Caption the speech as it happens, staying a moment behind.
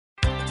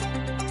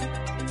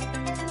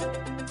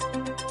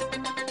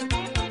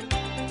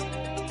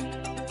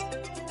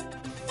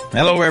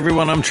Hello,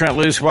 everyone. I'm Trent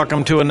Luce.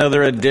 Welcome to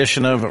another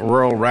edition of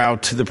Rural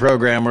Route, the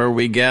program where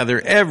we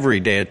gather every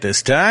day at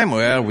this time.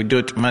 Well, we do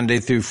it Monday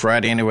through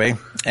Friday anyway.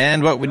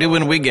 And what we do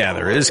when we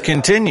gather is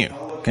continue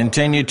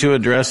to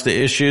address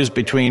the issues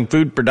between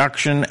food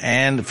production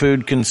and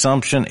food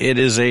consumption. It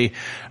is a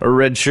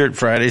Red Shirt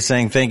Friday,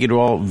 saying thank you to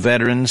all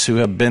veterans who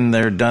have been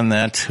there, done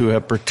that, who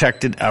have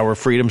protected our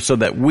freedom so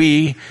that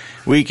we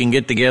can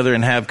get together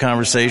and have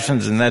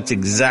conversations. And that's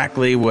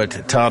exactly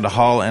what Todd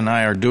Hall and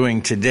I are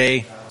doing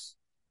today.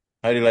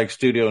 How do you like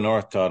Studio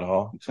North, Todd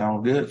Hall?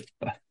 Sound good.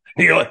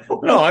 Do you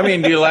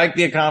like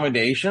the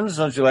accommodations?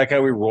 Don't you like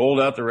how we rolled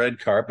out the red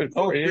carpet?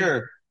 Oh,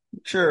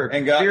 sure.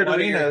 And got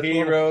one of your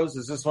heroes.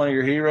 Is this one of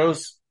your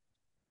heroes?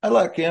 I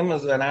like him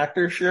as an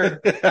actor,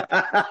 sure.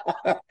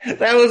 That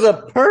was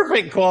a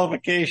perfect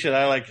qualification.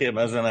 I like him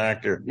as an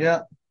actor.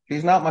 Yeah.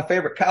 He's not my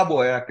favorite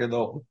cowboy actor,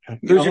 though.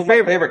 Who's your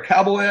favorite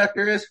cowboy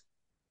actor is?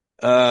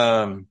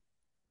 You're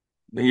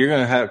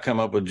going to have to come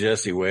up with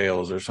Jesse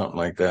Wales or something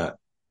like that.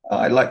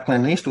 I like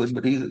Clint Eastwood,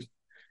 but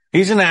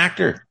he's an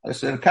actor. I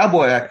said a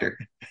cowboy actor.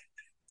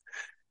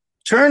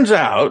 Turns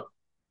out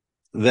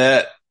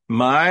that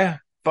my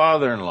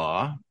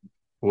father-in-law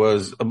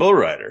was a bull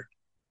rider.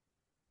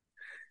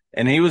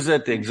 And he was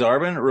at the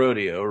Exarban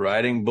Rodeo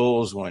riding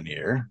bulls one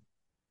year.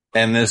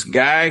 And this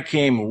guy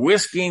came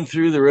whisking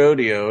through the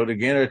rodeo to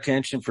get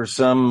attention for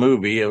some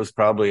movie. It was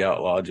probably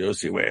Outlaw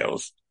Josie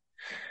Wales.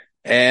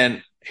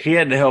 And he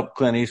had to help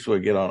Clint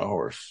Eastwood get on a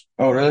horse.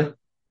 Oh, really?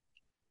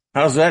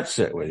 How's that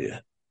sit with you?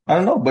 I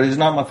don't know, but he's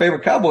not my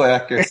favorite cowboy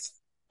actor.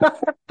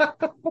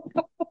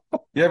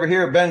 You ever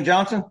hear of Ben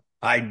Johnson?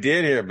 I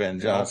did hear Ben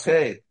Johnson.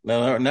 Okay.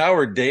 Now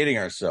we're dating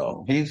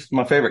ourselves. He's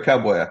my favorite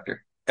cowboy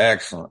actor.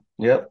 Excellent.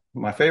 Yep.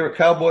 My favorite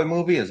cowboy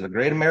movie is The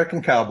Great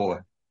American Cowboy.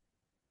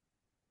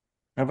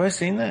 Have I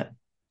seen that?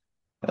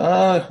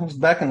 It was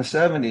back in the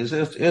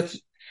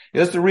 70s.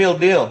 It's the real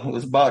deal. It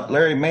was about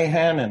Larry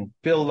Mahan and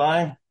Phil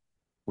Lyon.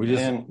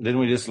 Didn't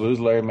we just lose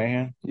Larry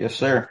Mahan? Yes,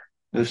 sir.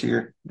 This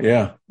year.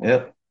 Yeah.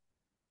 Yep.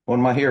 One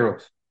of my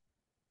heroes.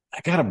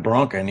 I got a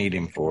bronc I need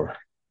him for.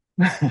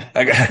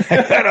 I got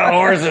a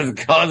horse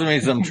that's causing me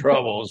some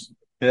troubles.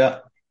 Yeah.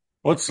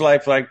 What's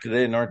life like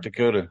today in North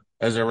Dakota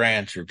as a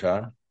rancher,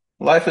 Todd?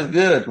 Life is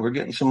good. We're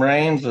getting some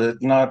rains.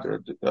 Not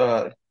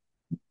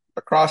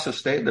across the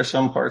state. There's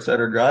some parts that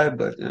are dry,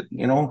 but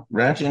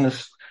ranching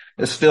is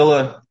still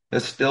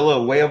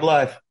a way of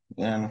life.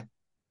 And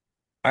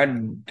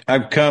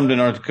I've come to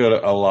North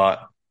Dakota a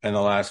lot in the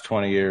last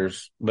 20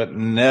 years, but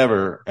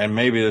never, and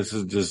maybe this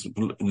is just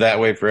that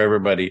way for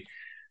everybody,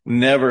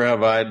 never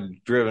have I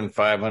driven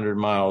 500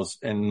 miles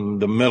in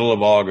the middle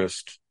of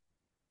August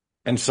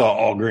and saw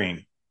all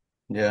green.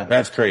 Yeah.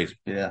 That's crazy.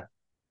 Yeah.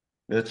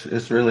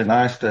 It's really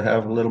nice to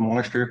have a little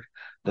moisture.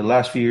 The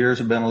last few years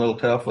have been a little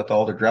tough with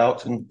all the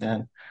droughts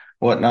and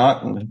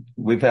whatnot. And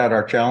we've had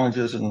our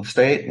challenges in the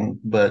state,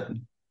 but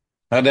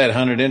how'd that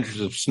 100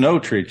 inches of snow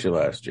treat you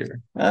last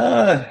year?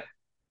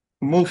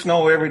 Move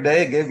snow every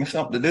day. It gave me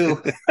something to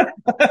do.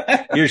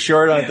 You're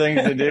short on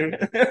things to do?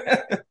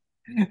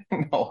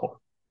 No.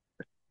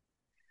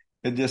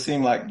 It just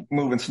seemed like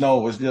moving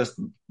snow was just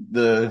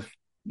the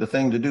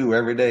thing to do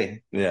every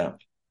day. Yeah.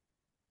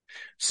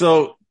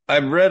 So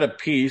I've read a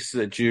piece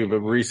that you've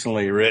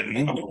recently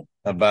written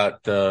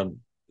about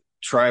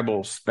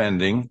tribal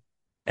spending.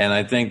 And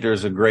I think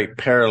there's a great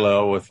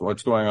parallel with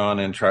what's going on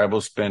in tribal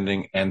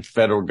spending and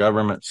federal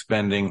government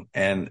spending.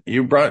 And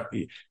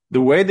the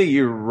way that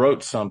you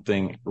wrote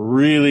something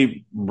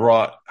really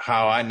brought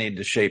how I need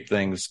to shape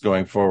things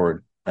going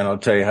forward. And I'll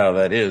tell you how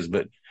that is.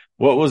 But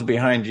what was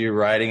behind you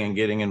writing and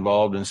getting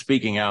involved and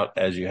speaking out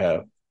as you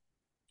have?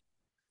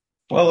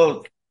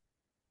 Well,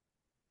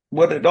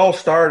 what it all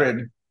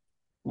started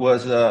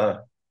was,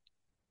 there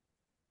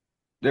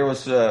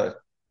was, on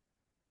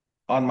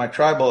my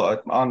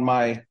tribal, on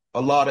my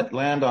allotted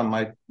land, on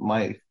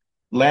my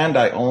land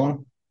I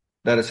own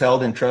that is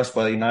held in trust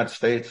by the United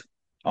States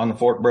on the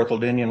Fort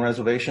Berthold Indian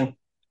Reservation.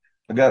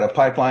 I got a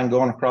pipeline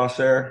going across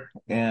there,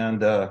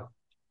 and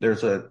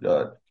there's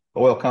a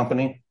oil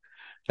company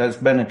that's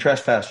been in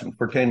trespassing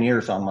for 10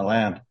 years on my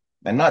land,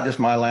 and not just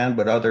my land,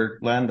 but other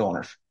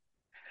landowners.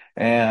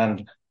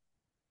 And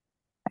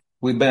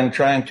we've been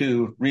trying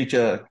to reach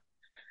settle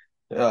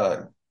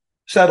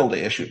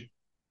the issue,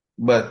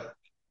 but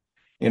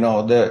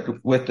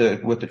with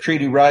the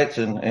treaty rights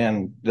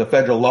and the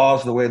federal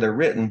laws, the way they're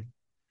written,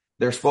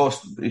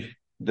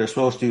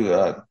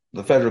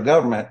 the federal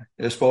government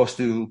is supposed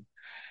to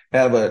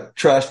have a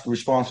trust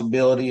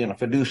responsibility and a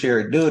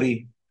fiduciary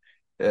duty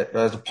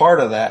as a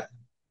part of that,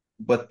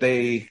 but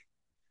they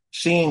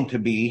seem to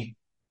be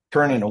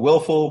turning a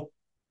willful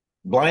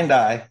blind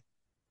eye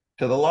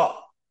to the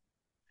law.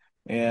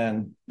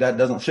 And that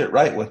doesn't sit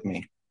right with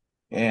me.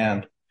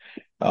 And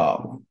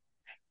 10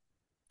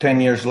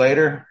 years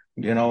later,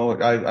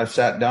 I've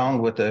sat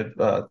down with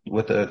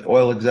the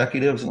oil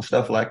executives and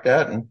stuff like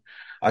that, and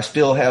I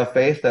still have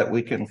faith that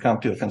we can come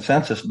to a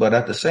consensus. But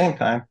at the same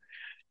time,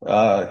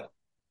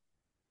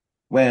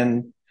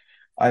 when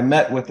I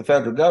met with the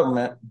federal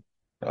government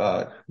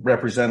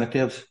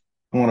representatives,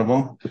 one of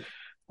them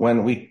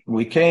when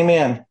we came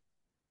in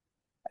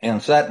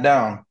and sat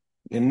down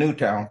in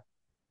Newtown,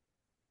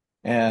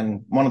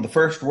 and one of the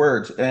first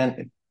words,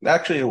 and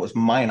actually it was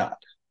Minot,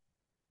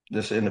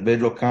 this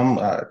individual come,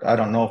 I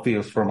don't know if he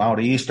was from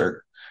out east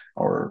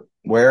or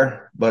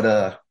where,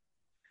 but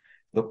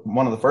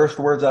one of the first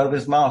words out of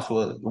his mouth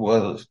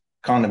was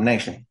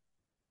condemnation.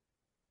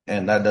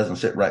 And that doesn't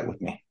sit right with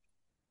me.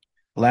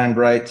 Land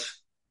rights,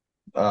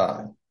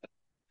 civil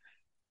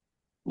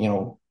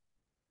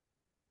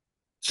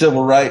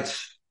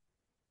rights,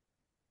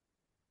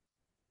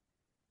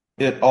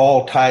 it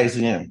all ties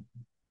in.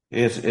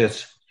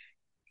 It's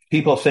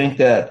people think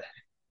that,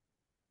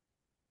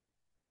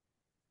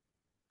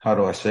 how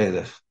do I say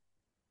this?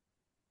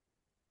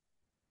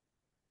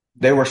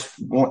 They were,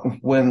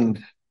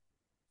 when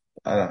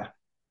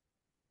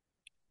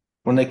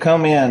they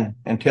come in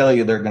and tell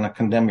you they're going to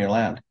condemn your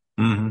land,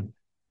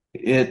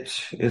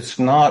 it's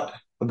not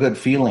a good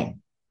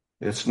feeling.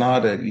 It's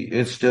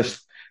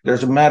just,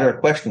 there's a matter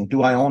of question.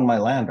 Do I own my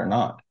land or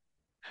not?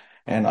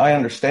 And I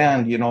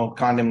understand,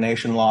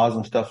 condemnation laws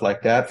and stuff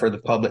like that for the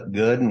public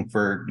good and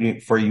for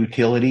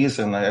utilities.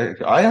 And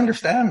I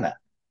understand that.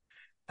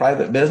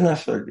 Private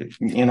business,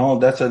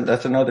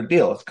 that's another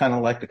deal. It's kind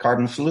of like the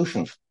Carbon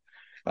Solutions,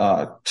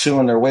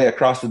 suing their way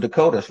across the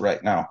Dakotas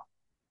right now.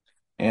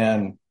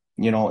 And,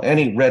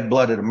 any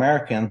red-blooded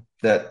American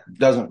that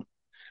doesn't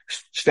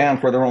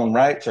stand for their own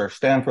rights or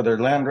stand for their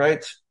land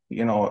rights,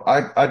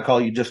 I'd call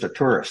you just a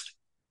tourist,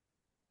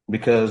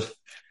 because,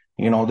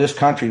 this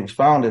country was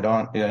founded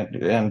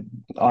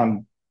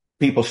on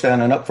people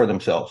standing up for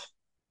themselves.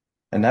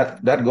 And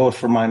that goes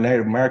for my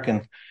Native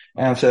American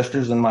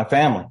ancestors and my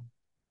family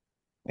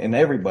and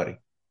everybody.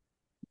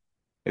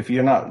 If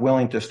you're not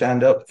willing to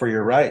stand up for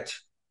your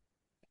rights,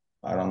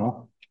 I don't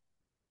know.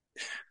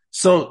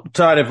 So,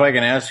 Todd, if I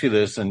can ask you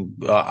this,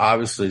 and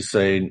obviously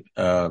say,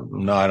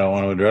 no, I don't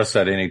want to address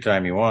that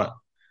anytime you want,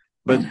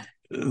 but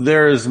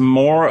there is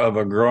more of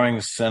a growing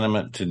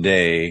sentiment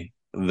today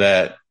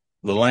that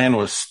the land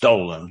was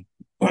stolen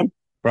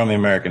from the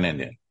American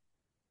Indian.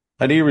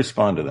 How do you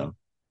respond to them?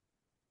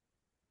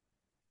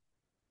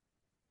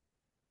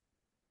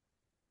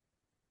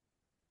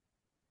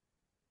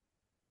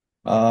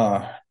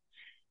 A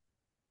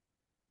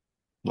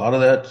lot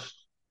of that's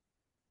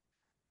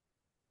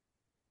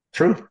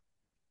true.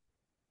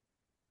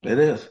 It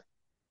is.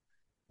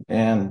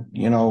 And,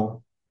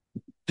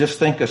 just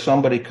think of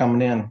somebody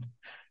coming in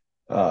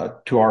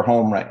to our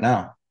home right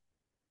now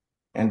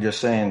and just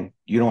saying,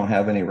 you don't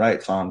have any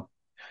rights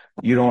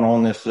you don't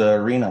own this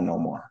arena no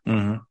more.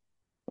 Mm-hmm.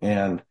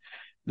 And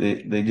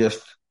they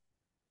just,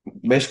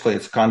 basically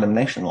it's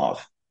condemnation laws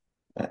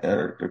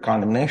or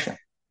condemnation.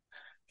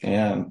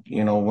 And,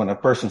 when a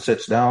person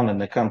sits down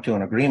and they come to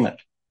an agreement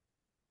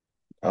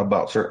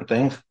about certain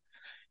things,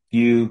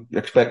 you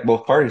expect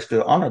both parties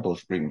to honor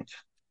those agreements.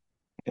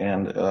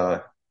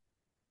 And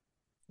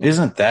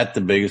isn't that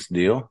the biggest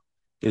deal?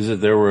 Is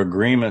that there were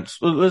agreements?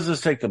 Let's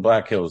just take the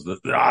Black Hills,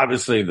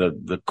 obviously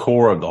the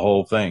core of the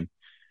whole thing.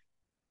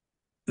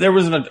 There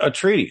was a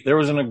treaty. There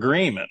was an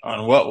agreement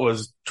on what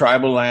was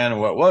tribal land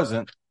and what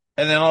wasn't.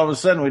 And then all of a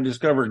sudden we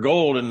discovered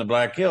gold in the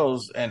Black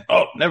Hills, and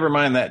never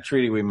mind that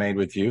treaty we made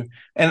with you.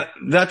 And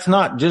that's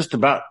not just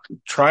about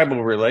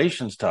tribal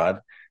relations,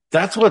 Todd.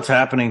 That's what's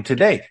happening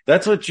today.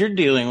 That's what you're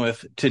dealing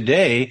with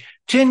today.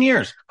 10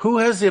 years. Who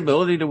has the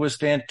ability to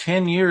withstand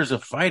 10 years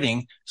of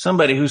fighting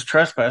somebody who's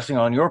trespassing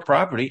on your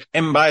property?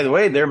 And by the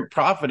way, they're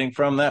profiting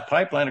from that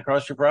pipeline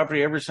across your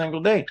property every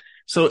single day.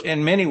 So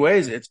in many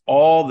ways, it's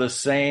all the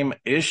same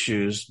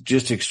issues,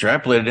 just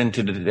extrapolated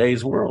into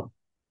today's world.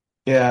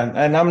 Yeah,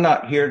 and I'm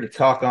not here to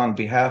talk on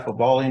behalf of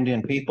all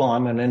Indian people.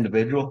 I'm an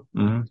individual,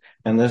 mm-hmm.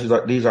 and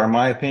these are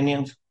my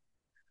opinions.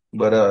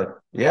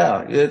 But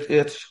yeah,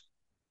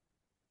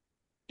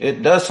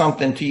 it does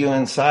something to you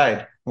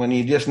inside when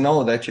you just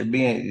know that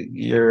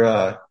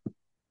your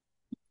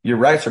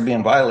rights are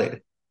being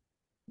violated.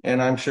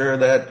 And I'm sure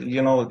that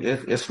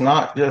it's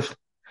not just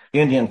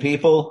Indian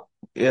people.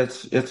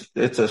 It's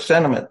a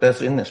sentiment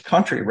that's in this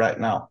country right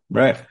now.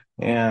 Right.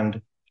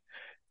 And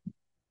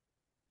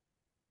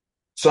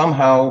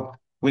somehow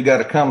we got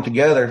to come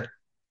together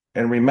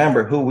and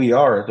remember who we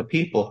are as a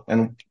people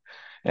and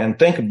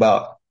think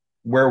about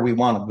where we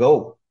want to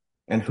go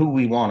and who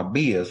we want to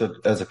be as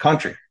a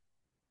country.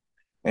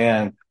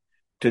 And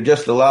to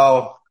just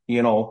allow,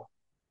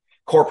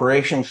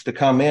 corporations to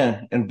come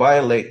in and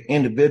violate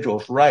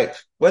individuals'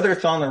 rights, whether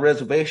it's on the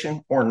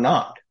reservation or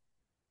not,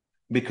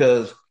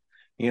 because,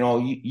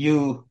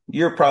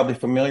 you're probably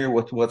familiar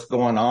with what's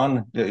going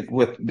on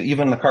with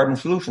even the Carbon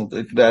Solutions.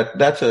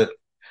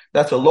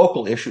 That's a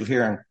local issue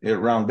here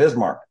around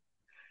Bismarck,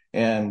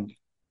 and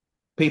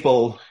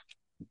people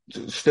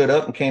stood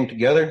up and came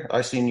together.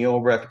 I seen you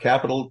over at the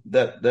Capitol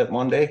that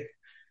one day,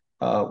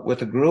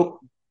 with a group,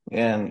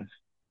 and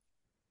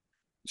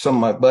some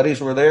of my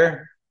buddies were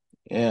there,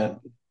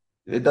 and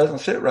it doesn't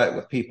sit right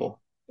with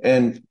people.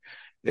 And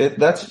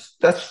that's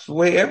the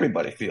way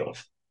everybody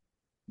feels.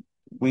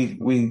 We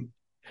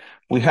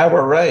have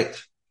our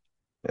rights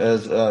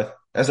as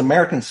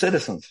American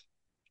citizens,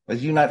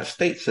 as United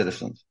States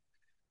citizens.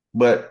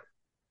 but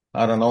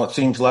I don't know. It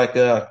seems like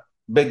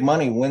big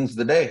money wins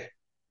the day.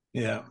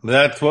 Yeah,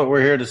 that's what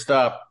we're here to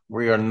stop.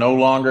 We are no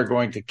longer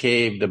going to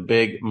cave to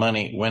big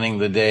money winning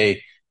the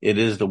day. It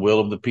is the will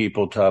of the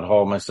people. Todd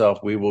Hall, myself,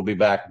 we will be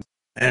back.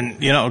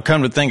 And,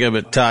 come to think of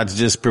it, Todd's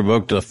just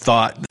provoked a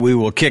thought we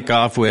will kick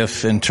off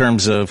with in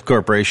terms of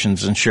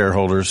corporations and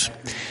shareholders.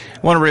 I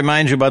want to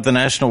remind you about the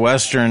National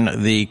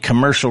Western. The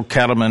commercial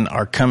cattlemen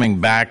are coming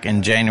back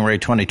in January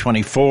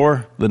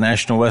 2024. The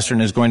National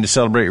Western is going to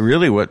celebrate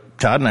really what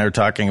Todd and I are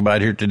talking about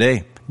here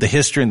today. The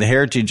history and the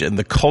heritage and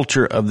the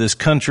culture of this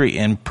country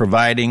in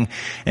providing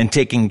and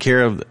taking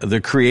care of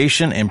the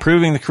creation,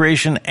 improving the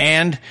creation,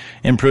 and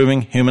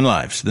improving human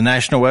lives. The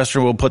National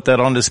Western will put that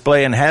on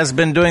display and has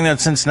been doing that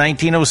since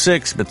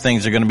 1906, but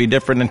things are going to be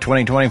different in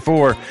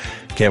 2024.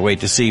 Can't wait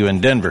to see you in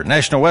Denver.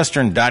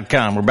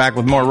 NationalWestern.com. We're back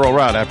with more Roll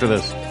Route after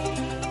this.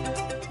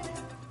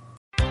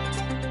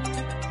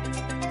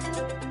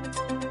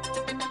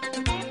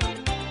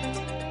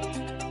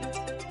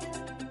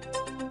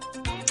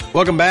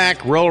 Welcome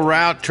back. Roll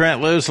Route,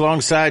 Trent Luce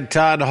alongside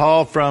Todd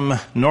Hall from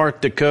North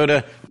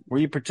Dakota. Were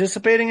you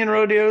participating in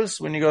rodeos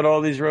when you go to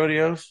all these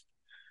rodeos?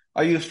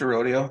 I used to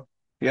rodeo.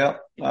 Yep.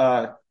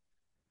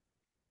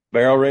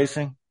 Barrel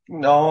racing?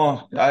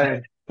 No,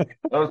 I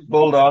was a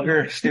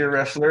bulldogger, steer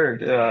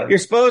wrestler. You're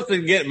supposed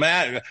to get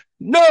mad.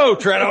 No,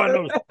 Trent, I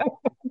know.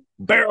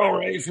 Barrel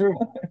racer.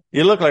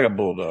 You look like a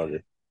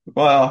bulldogger.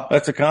 Well,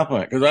 that's a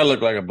compliment because I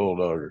look like a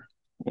bulldogger.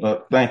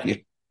 Thank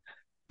you.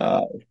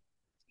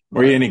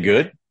 Were you any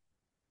good?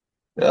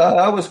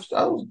 I was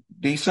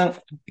decent,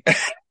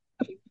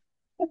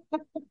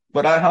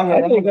 but I hung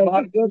around a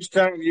lot. Each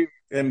time you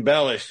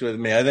embellished with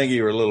me, I think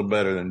you were a little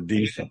better than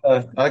decent.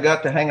 I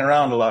got to hang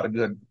around a lot of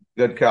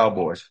good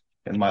cowboys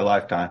in my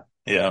lifetime.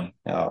 Yeah,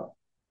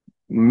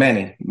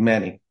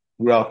 many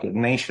throughout the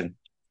nation.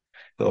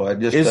 So I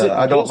just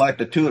I don't like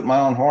to toot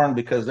my own horn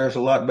because there's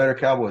a lot better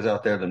cowboys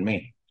out there than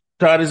me.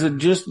 Todd, is it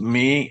just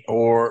me,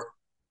 or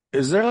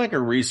is there like a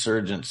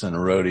resurgence in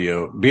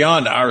rodeo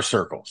beyond our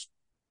circles?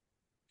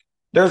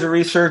 There's a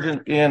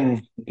resurgence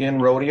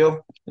in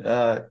rodeo.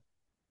 I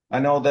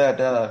know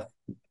that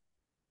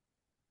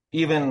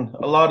even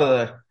a lot of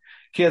the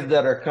kids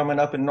that are coming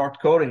up in North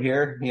Dakota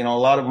here, a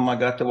lot of them I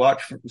got to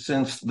watch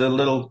since the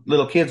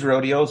little kids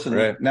rodeos, and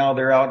right. Now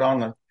they're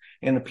out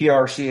in the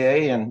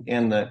PRCA and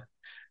in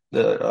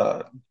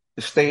the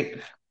state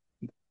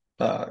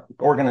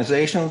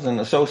organizations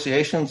and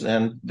associations,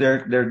 and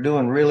they're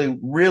doing really,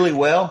 really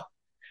well.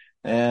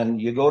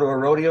 And you go to a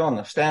rodeo and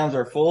the stands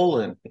are full,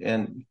 and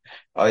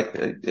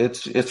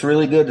it's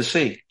really good to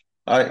see.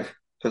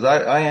 Because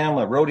I am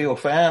a rodeo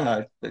fan.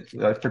 I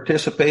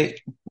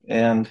participate,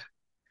 and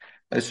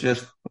it's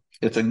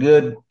a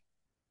good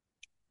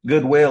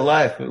way of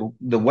life.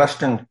 The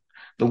Western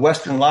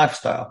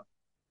lifestyle,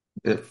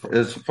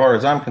 as far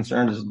as I'm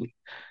concerned, is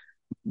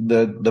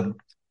the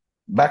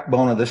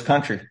backbone of this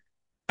country.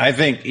 I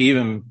think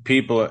even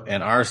people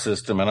in our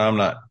system, and I'm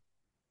not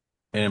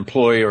an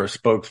employee or a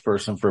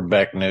spokesperson for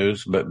Beck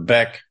News, but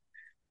Beck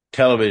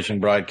Television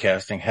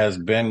Broadcasting has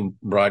been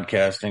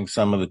broadcasting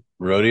some of the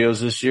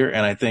rodeos this year.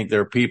 And I think there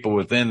are people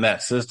within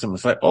that system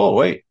that's like, oh,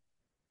 wait,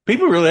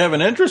 people really have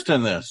an interest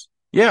in this.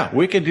 Yeah,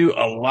 we could do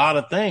a lot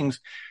of things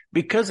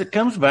because it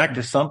comes back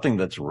to something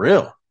that's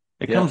real.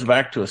 It comes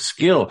back to a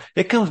skill.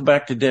 It comes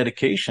back to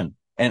dedication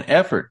and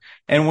effort.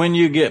 And when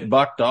you get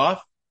bucked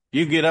off,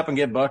 you get up and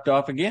get bucked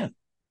off again.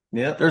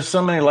 Yeah. There's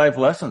so many life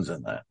lessons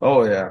in that.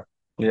 Oh, yeah.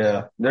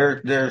 Yeah,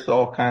 there's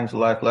all kinds of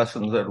life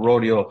lessons that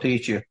rodeo will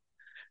teach you.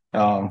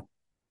 Some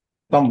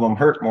of them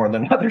hurt more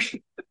than others.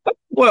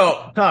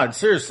 Well, Todd,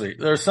 seriously,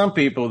 there are some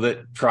people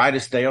that try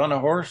to stay on a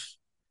horse,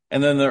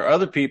 and then there are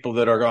other people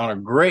that are on a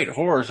great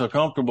horse, a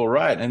comfortable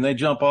ride, and they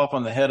jump off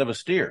on the head of a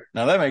steer.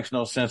 Now, that makes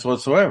no sense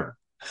whatsoever.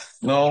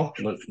 No,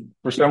 but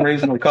for some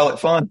reason we call it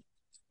fun.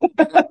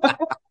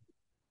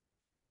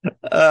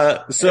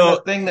 So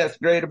the thing that's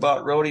great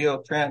about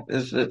rodeo, Trent,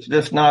 is it's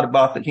just not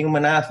about the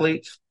human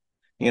athletes.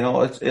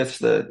 It's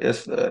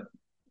the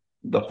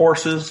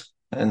horses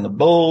and the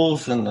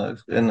bulls and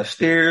the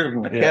steers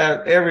and the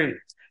cat.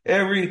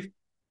 Every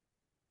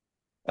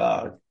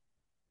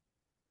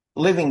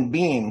living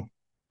being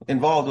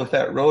involved with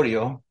that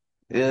rodeo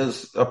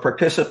is a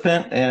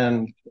participant,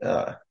 and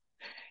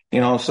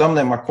some of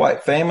them are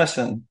quite famous,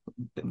 and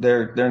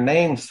their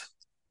names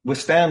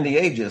withstand the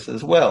ages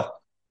as well.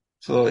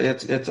 So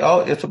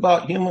it's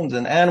about humans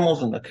and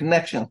animals and the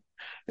connection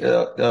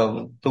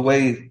of the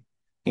way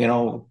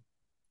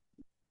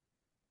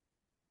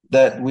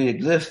that we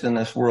exist in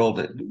this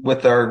world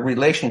with our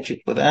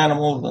relationship with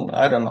animals. And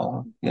I don't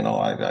know,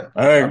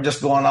 I'm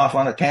just going off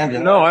on a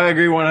tangent. No, I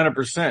agree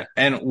 100%.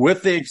 And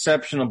with the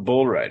exception of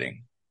bull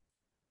riding,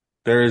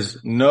 there is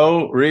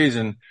no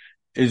reason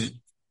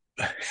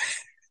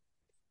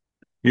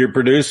your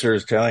producer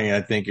is telling you,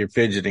 I think you're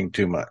fidgeting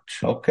too much.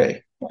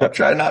 Okay. I'll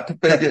try not to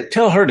fidget.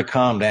 Tell her to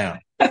calm down.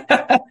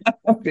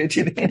 I'm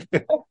fidgeting.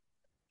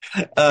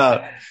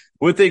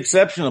 With the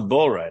exception of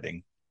bull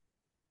riding,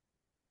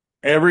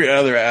 every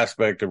other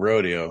aspect of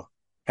rodeo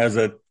has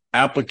an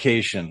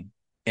application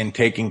in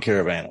taking care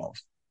of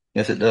animals.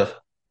 Yes, it does.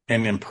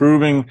 And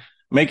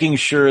making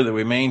sure that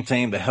we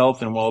maintain the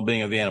health and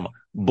well-being of the animal.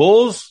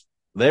 Bulls,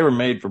 they were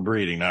made for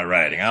breeding, not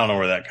riding. I don't know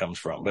where that comes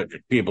from, but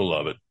people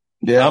love it.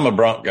 Yeah. I'm a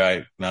bronc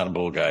guy, not a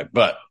bull guy,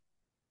 but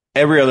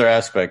every other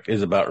aspect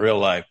is about real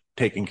life,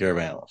 taking care of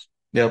animals.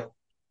 Yep.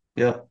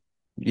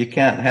 You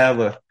can't have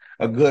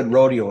a good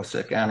rodeo with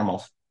sick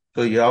animals.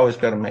 So you always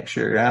got to make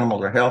sure your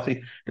animals are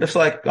healthy. Just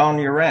like on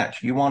your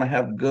ranch, you want to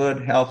have good,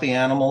 healthy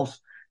animals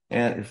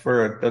and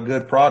for a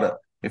good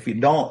product. If you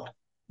don't,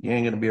 you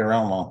ain't going to be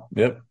around long.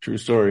 Yep. True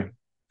story.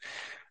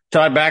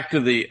 Todd, back to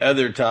the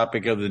other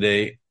topic of the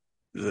day.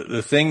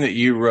 The thing that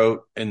you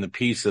wrote in the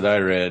piece that I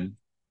read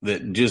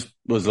that just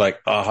was like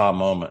aha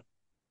moment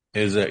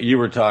is that you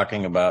were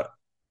talking about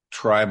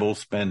tribal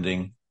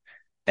spending,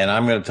 and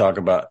I'm going to talk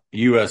about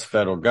U.S.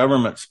 federal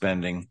government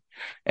spending,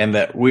 and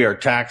that we are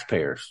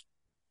taxpayers.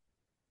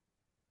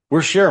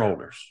 We're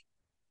shareholders.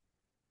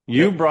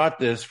 You brought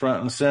this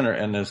front and center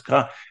in this.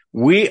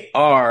 We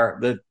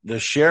are the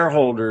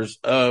shareholders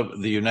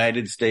of the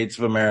United States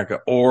of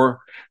America, or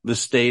the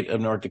state of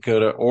North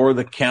Dakota, or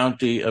the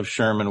county of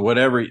Sherman,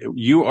 whatever.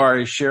 You are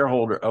a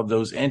shareholder of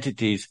those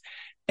entities.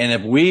 And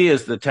if we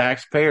as the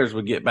taxpayers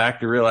would get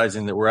back to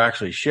realizing that we're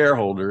actually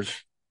shareholders,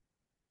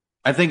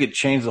 I think it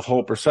changed the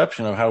whole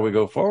perception of how we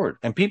go forward.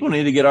 And people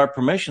need to get our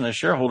permission as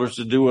shareholders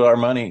to do with our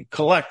money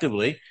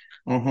collectively,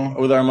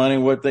 with our money,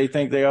 what they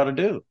think they ought to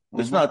do.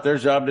 It's not their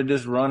job to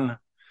just run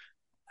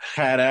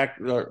haddock,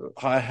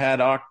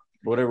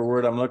 whatever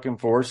word I'm looking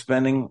for,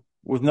 spending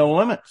with no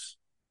limits.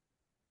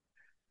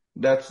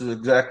 That's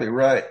exactly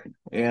right.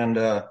 And,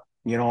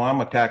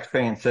 I'm a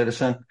tax-paying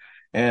citizen.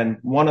 And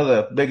one of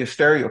the biggest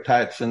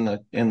stereotypes in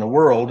the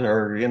world,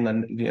 or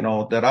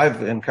that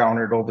I've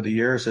encountered over the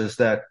years, is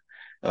that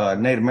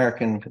Native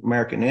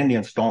American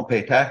Indians don't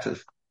pay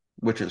taxes,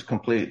 which is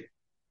complete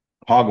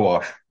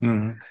hogwash.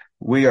 Mm-hmm.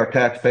 We are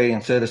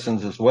tax-paying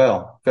citizens as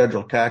well.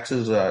 Federal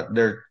taxes,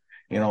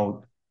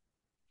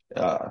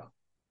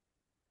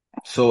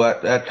 so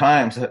at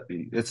times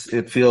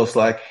it feels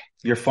like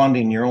you're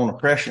funding your own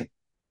oppression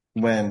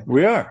when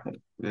we are.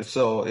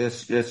 So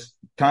it's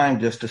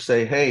time just to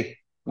say, hey,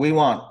 we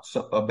want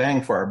a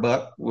bang for our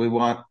buck. We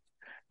want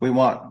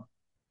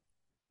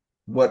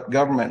what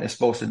government is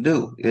supposed to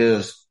do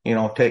is,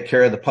 take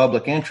care of the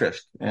public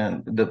interest,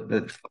 and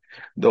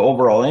the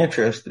overall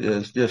interest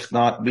is just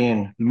not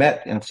being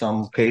met in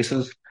some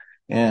cases.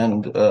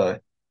 And,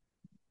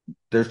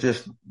 there's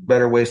just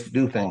better ways to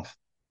do things.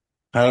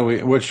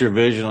 What's your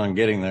vision on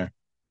getting there?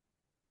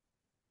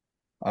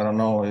 I don't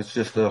know. It's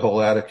just the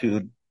whole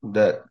attitude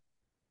that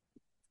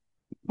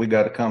we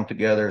got to come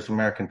together as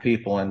American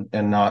people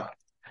and not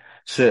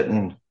sit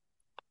and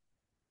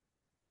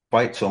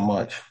fight so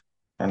much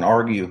and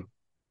argue,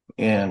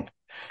 and,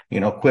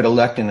 quit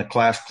electing the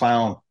class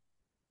clown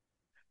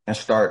and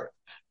start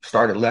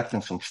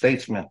electing some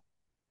statesmen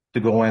to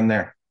go in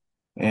there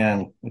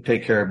and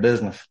take care of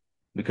business,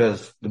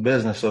 because the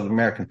business of the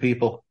American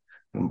people,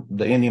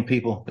 the Indian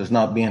people, is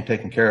not being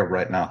taken care of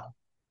right now.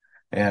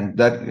 And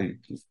that,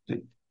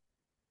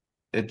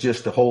 it's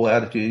just the whole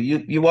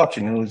attitude. You watch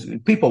the news,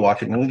 people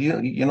watch the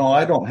news,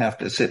 I don't have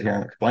to sit here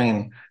and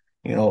explain,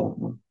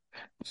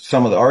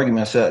 some of the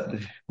arguments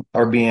that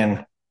are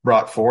being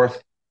brought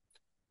forth.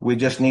 We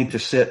just need to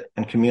sit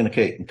and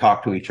communicate and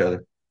talk to each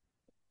other.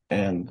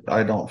 And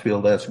I don't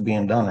feel that's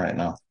being done right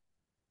now.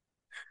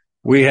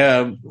 We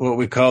have what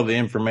we call the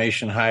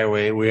information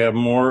highway. We have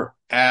more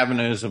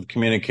avenues of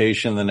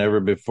communication than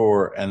ever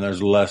before, and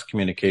there's less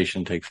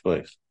communication takes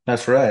place.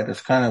 That's right.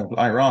 It's kind of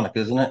ironic,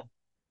 isn't it?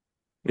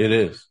 It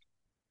is.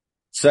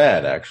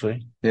 Sad,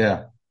 actually.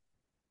 Yeah.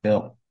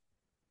 Yep.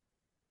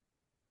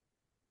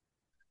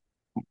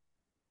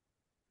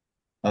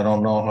 I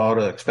don't know how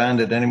to expand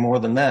it any more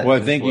than that. Well,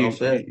 I think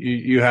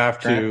you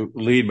have to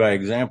lead by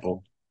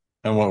example.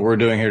 And what we're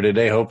doing here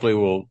today, hopefully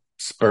will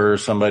spur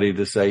somebody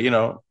to say,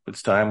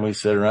 it's time we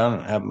sit around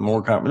and have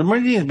more conversations. There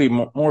needs to be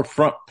more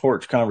front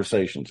porch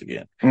conversations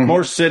again. Mm-hmm.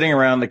 More sitting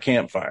around the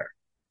campfire.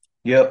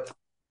 Yep.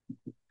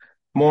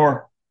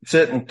 More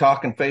sitting,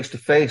 talking face to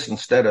face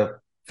instead of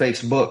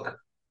Facebook.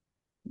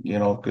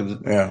 Cause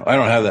yeah, I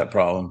don't have that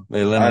problem.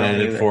 They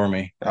eliminated it for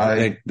me.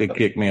 They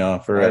kicked me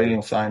off. I didn't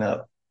even sign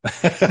up.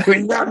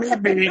 We got me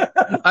beat.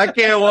 I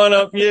can't one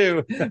up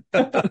you.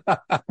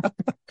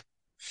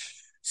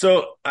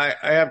 So I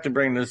have to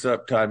bring this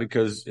up, Todd,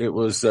 because it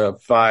was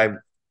 5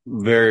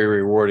 very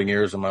rewarding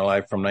years of my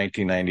life from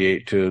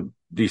 1998 to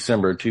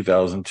December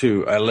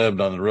 2002. I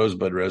lived on the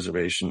Rosebud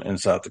Reservation in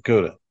South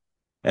Dakota,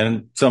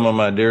 and some of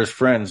my dearest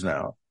friends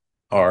now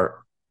are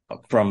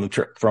from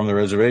the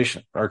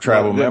reservation, our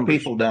tribal members.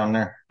 People down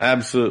there,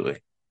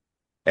 absolutely.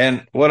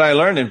 And what I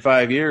learned in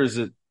 5 years is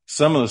that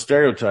some of the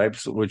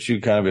stereotypes, which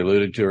you kind of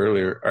alluded to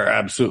earlier, are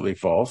absolutely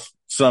false.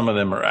 Some of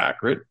them are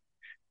accurate.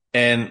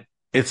 And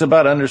it's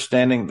about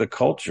understanding the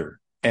culture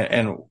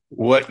and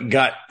what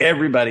got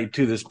everybody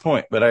to this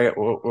point. But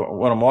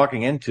what I'm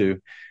walking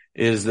into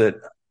is that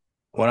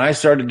when I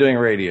started doing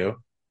radio,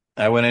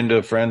 I went into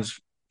a friend's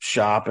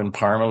shop in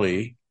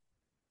Parmalee,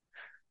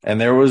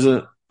 and there was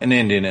an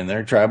Indian in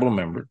there, tribal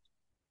member.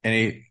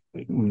 And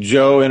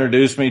Joe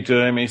introduced me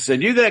to him. He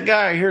said, "You that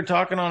guy here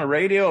talking on the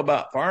radio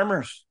about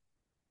farmers?"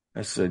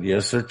 I said,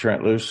 "Yes, sir,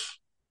 Trent Luce."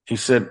 He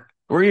said,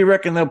 "Where do you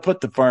reckon they'll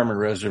put the farmer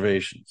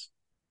reservations?"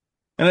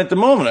 And at the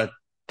moment, I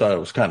thought it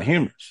was kind of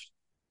humorous.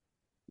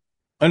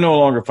 I no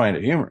longer find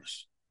it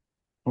humorous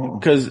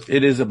because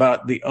it is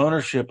about the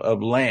ownership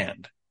of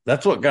land.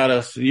 That's what got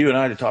us, you and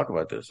I, to talk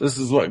about this. This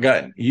is what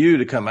got you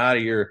to come out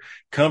of your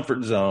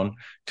comfort zone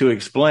to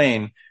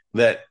explain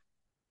that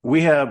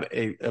we have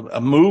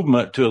a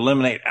movement to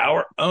eliminate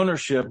our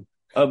ownership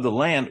of the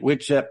land,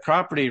 which that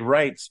property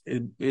rights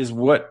is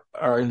what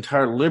our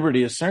entire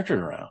liberty is centered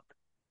around.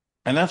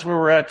 And that's where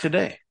we're at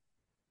today.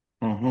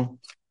 Mm-hmm.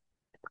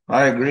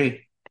 I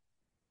agree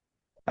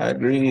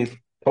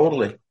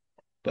totally.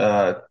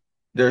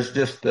 There's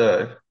just,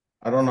 I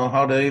don't know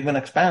how to even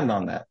expand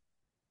on that.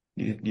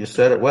 You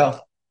said it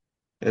well.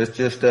 It's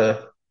just,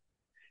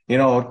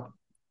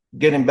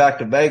 getting back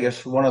to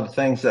Vegas, one of the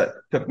things that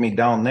took me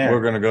down there.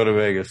 We're going to go to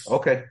Vegas.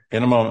 Okay.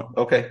 In a moment.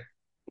 Okay.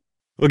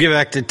 We'll get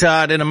back to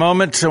Todd in a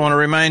moment. I want to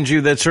remind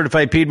you that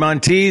Certified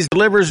Piedmontese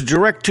delivers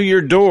direct to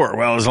your door.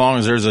 Well, as long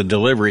as there's a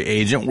delivery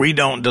agent. We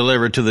don't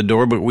deliver to the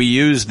door, but we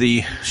use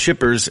the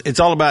shippers. It's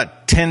all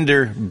about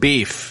tender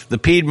beef. The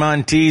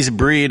Piedmontese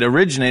breed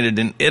originated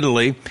in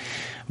Italy,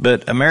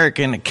 but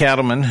American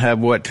cattlemen have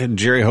what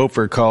Jerry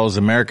Hofer calls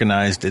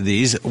Americanized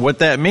these. What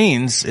that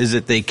means is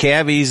that they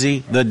calve easy.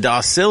 The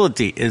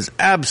docility is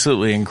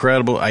absolutely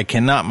incredible. I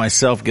cannot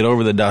myself get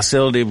over the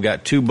docility. We've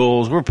got 2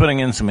 bulls. We're putting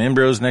in some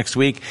embryos next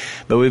week,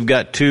 but we've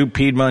got 2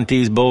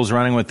 Piedmontese bulls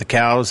running with the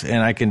cows,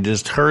 and I can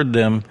just herd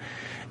them.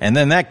 And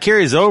then that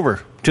carries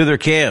over to their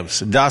calves.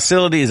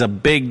 Docility is a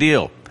big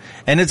deal.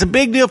 And it's a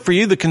big deal for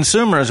you, the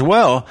consumer, as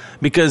well,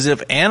 because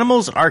if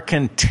animals are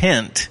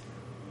content,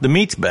 the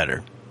meat's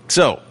better.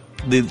 So,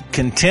 the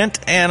content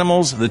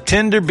animals, the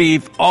tender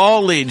beef,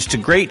 all leads to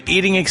great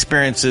eating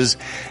experiences,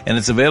 and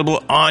it's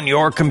available on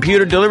your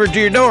computer, delivered to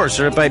your door.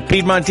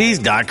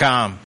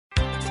 CertifiedPiedmontese.com.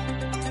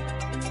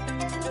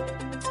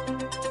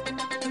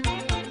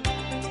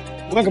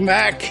 Welcome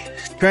back.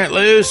 Trent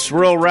Luce,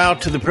 Rural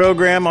Route to the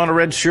program on a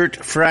Red Shirt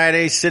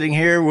Friday, sitting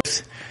here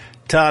with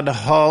Todd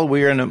Hall.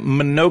 We are in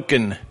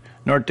Minokan,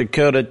 North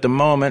Dakota at the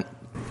moment.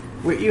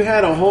 You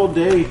had a whole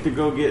day to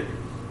go get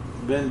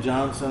Ben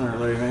Johnson or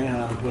Larry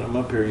Mahon and put them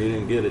up here. You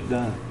didn't get it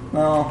done.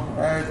 No,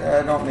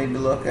 I don't need to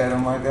look at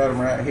them. I got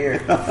them right here.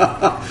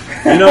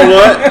 You know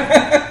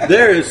what?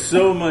 There is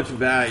so much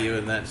value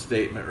in that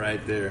statement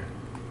right there.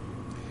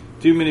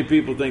 Too many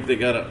people think they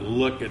got to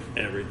look at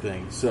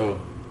everything.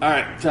 So, all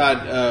right,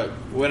 Todd,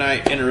 when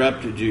I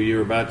interrupted you, you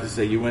were about to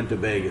say you went to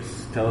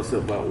Vegas. Tell us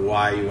about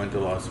why you went to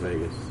Las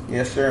Vegas.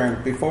 Yes, sir.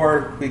 And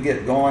before we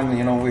get going,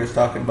 we was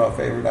talking about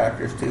favorite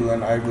actors, too,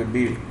 and I would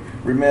be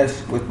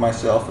remiss with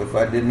myself if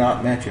I did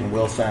not mention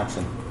Will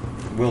Sampson.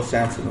 Will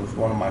Sampson was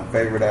one of my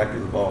favorite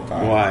actors of all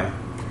time. Why?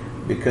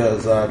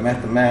 Because I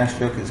met the man,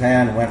 shook his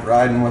hand, went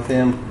riding with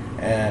him,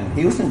 and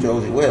he was in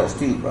Josie Wales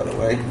too, by the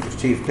way. He was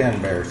Chief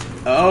Ken Bears.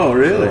 Oh,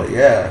 really? So,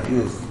 yeah,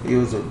 he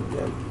was a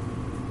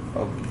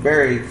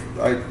very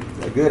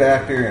good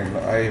actor, and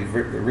I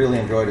really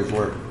enjoyed his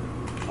work.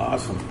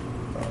 Awesome.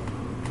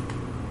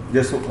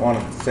 Just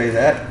wanted to say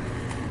that,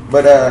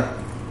 but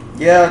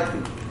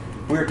yeah.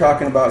 We were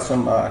talking about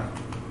some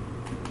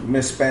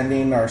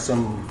misspending or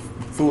some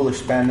foolish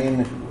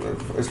spending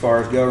as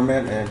far as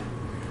government, and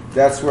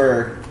that's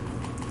where,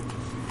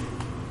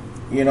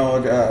 with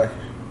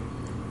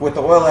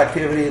the oil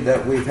activity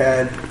that we've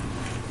had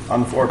on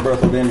the Fort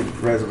Berthold Indian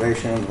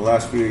Reservation in the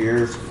last few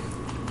years,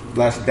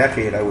 last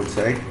decade, I would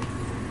say,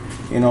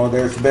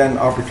 there's been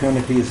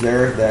opportunities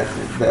there that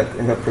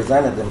have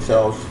presented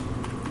themselves,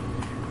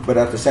 but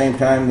at the same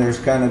time, there's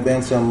kind of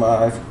been some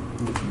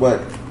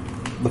what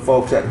the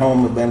folks at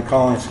home have been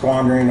calling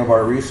squandering of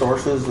our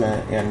resources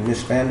and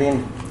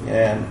misspending.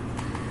 And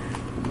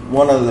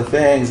one of the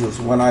things is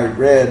when I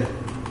read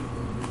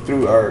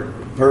through or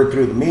heard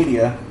through the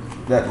media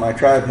that my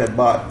tribe had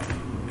bought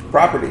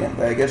property in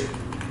Vegas,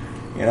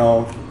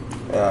 I'm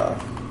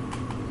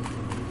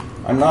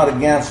not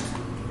against,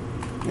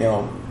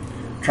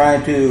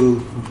 trying to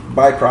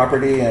buy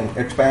property and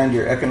expand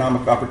your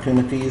economic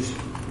opportunities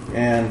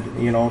and,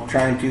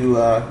 trying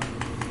to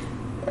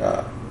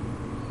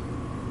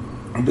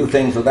do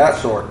things of that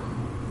sort,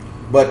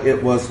 but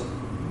it was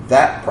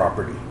that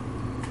property.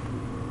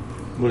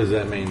 What does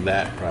that mean,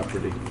 that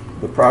property?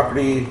 The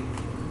property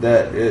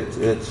that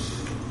it's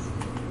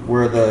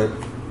where the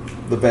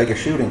Vegas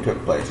shooting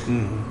took place.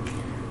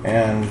 Mm-hmm.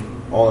 And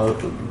a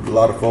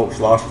lot of folks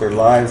lost their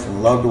lives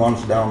and loved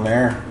ones down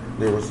there.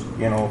 There was,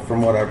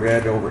 from what I've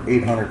read, over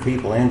 800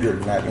 people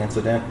injured in that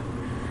incident.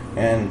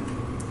 And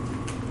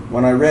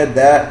when I read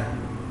that,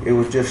 it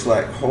was just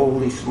like,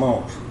 holy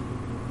smokes.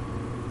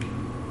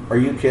 Are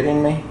you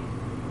kidding me?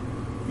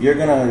 You're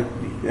going to...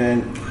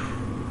 And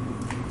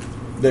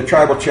the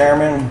tribal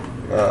chairman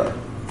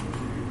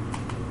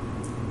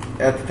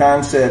at the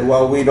time said,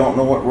 well, we don't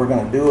know what we're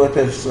going to do with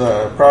this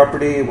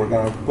property. We're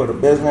going to put a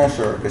business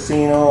or a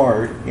casino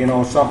or,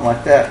 something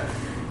like that.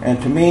 And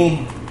to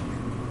me,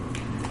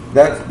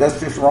 that's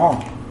just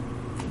wrong.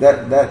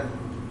 That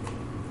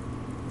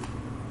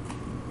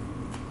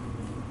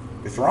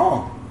It's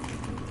wrong.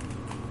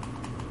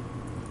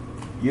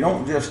 You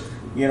don't just,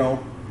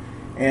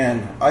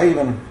 and I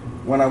even,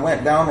 when I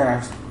went down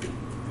there,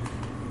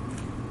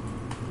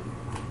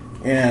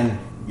 and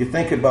you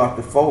think about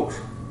the folks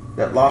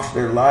that lost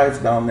their lives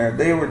down there,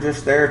 they were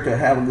just there to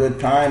have a good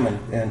time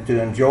and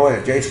to enjoy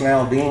a Jason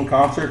Aldean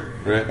concert,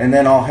 right. And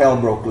then all hell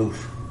broke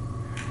loose.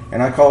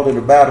 And I called it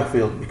a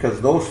battlefield because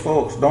those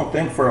folks, don't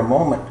think for a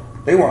moment,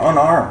 they were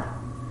unarmed.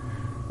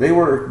 They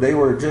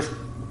were just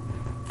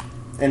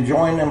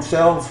enjoying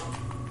themselves,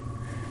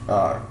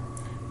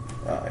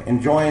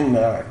 enjoying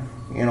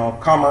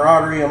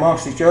camaraderie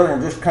amongst each other,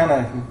 and just kind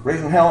of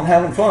raising hell and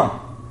having fun.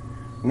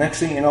 Next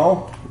thing you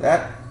know,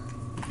 that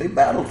they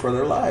battled for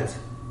their lives.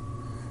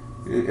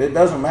 It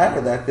doesn't matter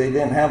that they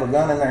didn't have a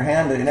gun in their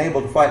hand and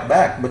able to fight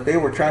back, but they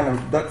were trying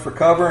to duck for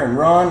cover and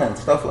run and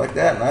stuff like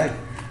that. And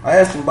I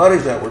had some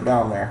buddies that were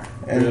down there,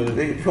 and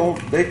really?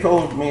 they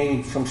told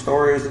me some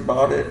stories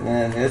about it,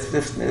 and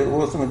it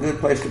wasn't a good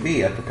place to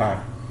be at the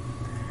time.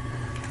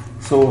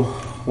 So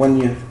when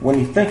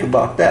you think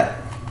about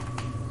that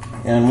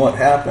and what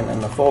happened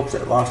and the folks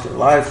that lost their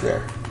lives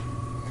there,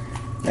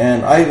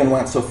 and I even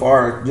went so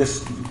far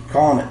just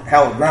calling it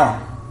hallowed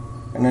ground,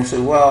 and they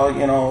said, well,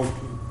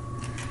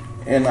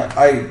 and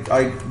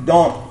I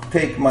don't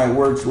take my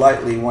words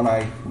lightly when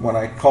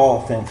I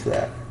call things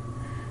that,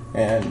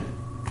 and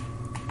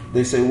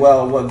they say,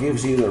 well, what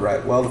gives you the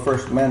right? Well, the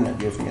First Amendment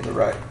gives me the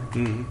right.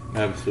 Mm-hmm.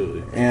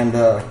 Absolutely. And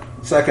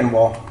second of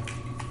all,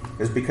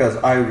 is because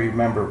I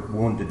remember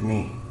Wounded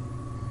Knee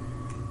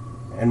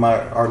and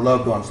our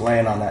loved ones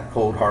laying on that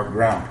cold, hard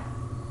ground.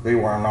 They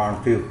were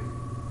unarmed too.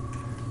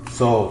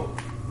 So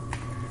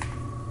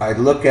I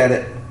look at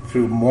it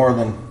through more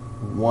than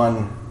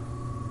one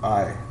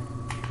eye.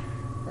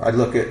 I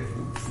look at,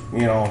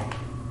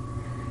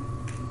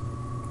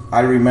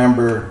 I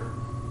remember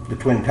the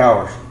Twin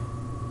Towers.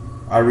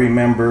 I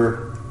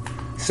remember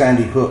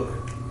Sandy Hook,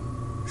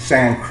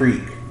 Sand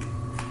Creek,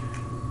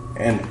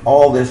 and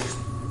all this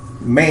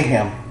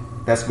mayhem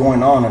that's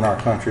going on in our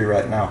country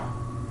right now.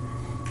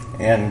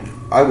 And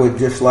I would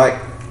just like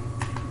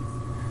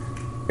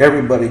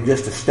everybody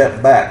just to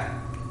step back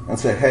and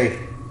say,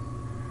 hey,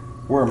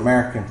 we're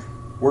Americans.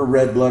 We're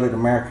red-blooded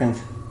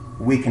Americans.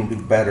 We can do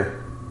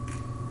better.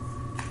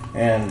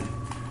 And,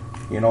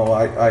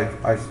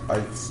 I've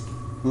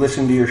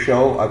listened to your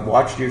show. I've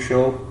watched your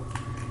show.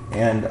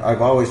 And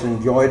I've always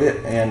enjoyed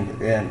it, and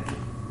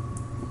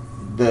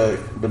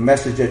the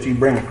message that you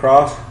bring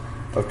across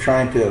of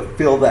trying to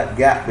fill that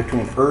gap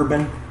between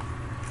urban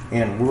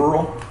and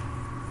rural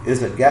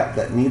is a gap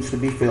that needs to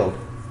be filled.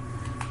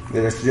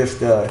 There's just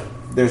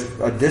there's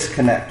a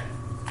disconnect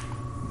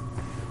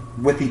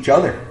with each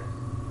other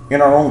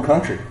in our own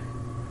country.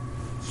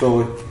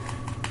 So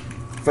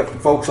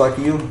folks like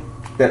you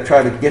that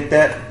try to get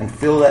that and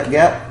fill that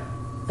gap,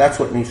 that's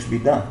what needs to be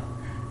done.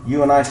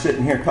 You and I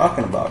sitting here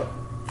talking about it.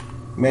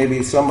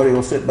 Maybe somebody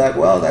will sit back,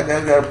 well, that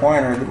guy's got a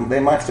point, or they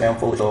might say I'm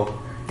full of so,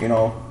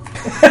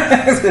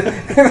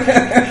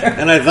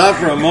 And I thought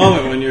for a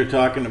moment when you were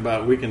talking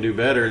about we can do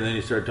better, and then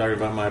you started talking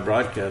about my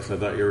broadcast, I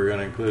thought you were going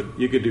to include,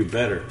 you could do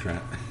better,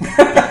 Trent.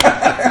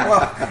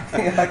 Well,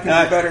 I can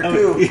do better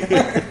too.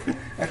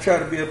 I try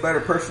to be a better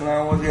person than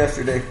I was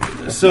yesterday.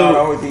 It's not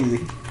always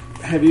easy.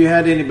 Have you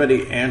had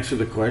anybody answer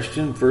the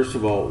question, first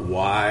of all,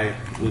 why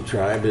the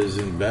tribe is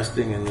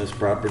investing in this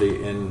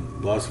property in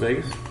Las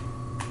Vegas?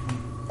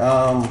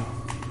 No.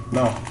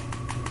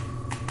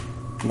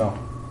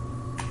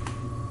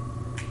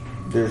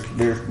 There's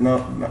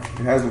no,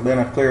 it hasn't been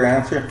a clear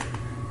answer.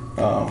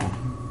 Time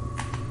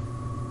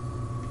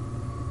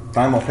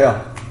will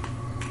tell.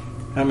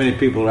 How many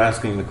people are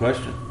asking the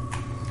question?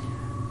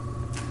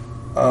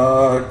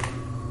 A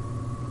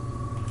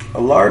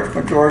large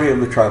majority of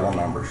the tribal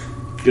members.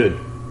 Good.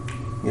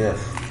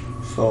 Yes.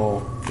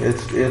 So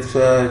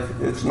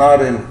it's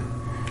not in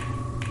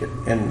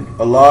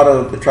a lot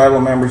of the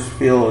tribal members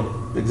feel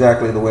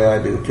exactly the way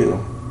I do too.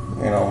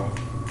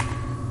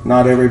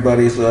 Not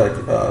everybody's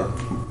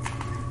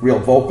real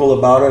vocal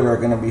about it, or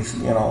going to be.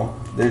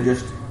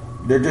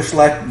 They're just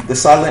like the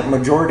silent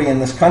majority in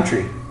this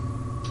country.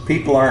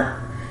 People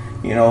aren't,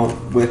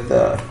 with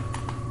a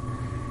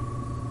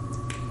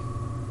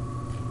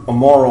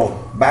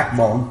moral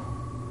backbone,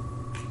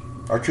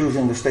 are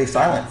choosing to stay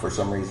silent for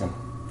some reason.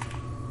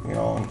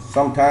 And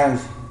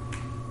sometimes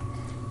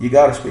you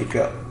got to speak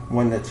up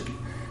when it's.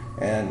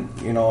 And,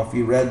 if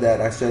you read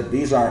that, I said,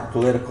 these aren't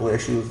political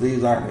issues.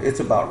 It's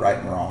about right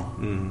and wrong.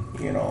 Mm-hmm.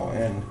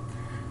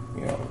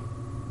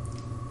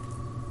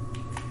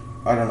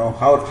 I don't know.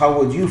 How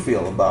would you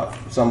feel about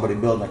somebody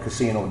building a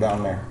casino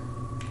down there?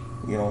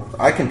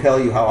 I can tell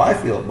you how I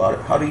feel about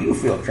it. How do you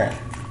feel, Trent,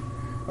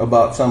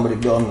 about somebody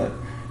building it,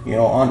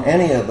 on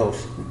any of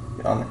those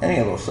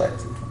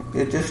sites?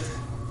 It just...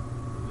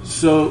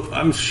 So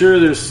I'm sure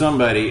there's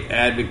somebody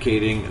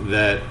advocating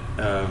that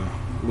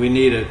we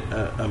need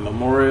a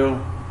memorial,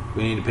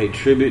 we need to pay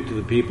tribute to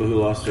the people who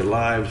lost their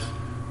lives,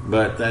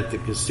 but that the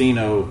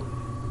casino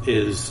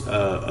is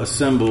a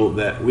symbol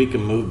that we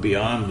can move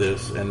beyond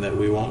this and that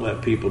we won't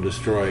let people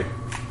destroy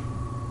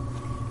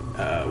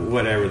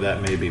whatever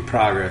that may be,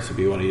 progress, if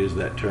you want to use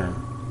that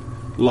term.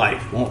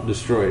 Life won't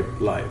destroy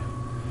life.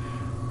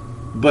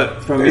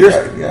 But from there's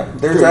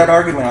that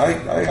argument.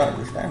 I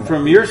understand that.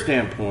 From your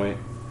standpoint,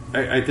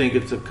 I think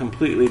it's a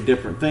completely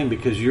different thing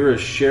because you're a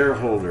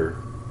shareholder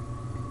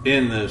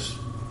in this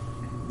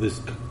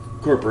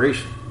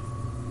corporation.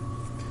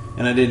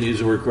 And I didn't use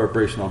the word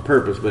corporation on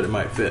purpose, but it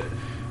might fit.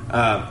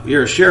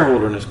 You're a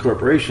shareholder in this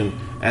corporation,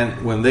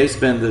 and when they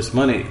spend this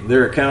money,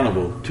 they're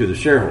accountable to the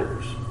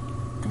shareholders.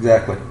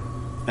 Exactly.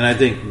 And I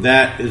think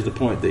that is the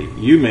point that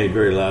you made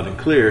very loud and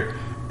clear,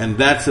 and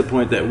that's the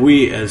point that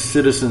we as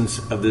citizens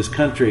of this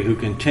country who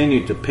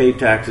continue to pay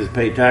taxes.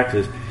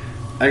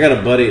 I got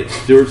a buddy at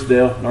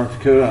Stewartsdale, North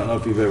Dakota. I don't know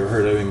if you've ever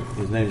heard of him.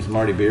 His name is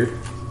Marty Beard.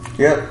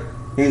 Yep,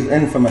 he's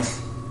infamous.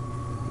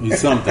 He's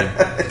something.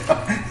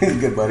 He's a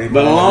good buddy.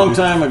 But a long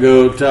time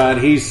ago, Todd,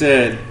 he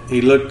said,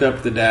 he looked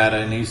up the data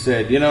and he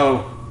said,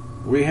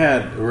 we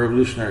had a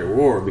Revolutionary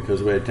War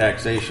because we had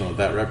taxation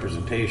without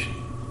representation.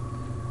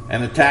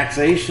 And the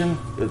taxation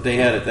that they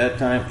had at that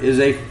time is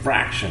a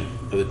fraction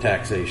of the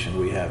taxation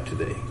we have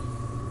today.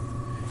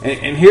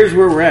 And here's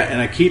where we're at. And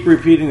I keep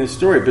repeating this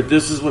story, but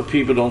this is what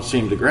people don't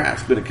seem to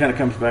grasp. But it kind of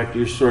comes back to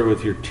your story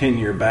with your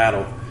 10-year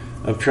battle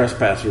of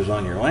trespassers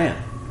on your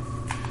land.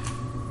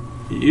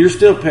 You're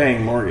still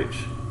paying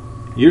mortgage.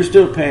 You're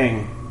still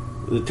paying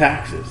the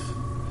taxes.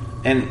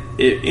 And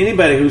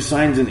anybody who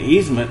signs an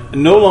easement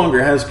no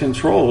longer has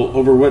control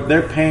over what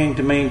they're paying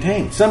to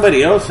maintain.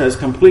 Somebody else has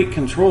complete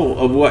control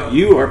of what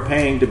you are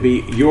paying to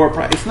be your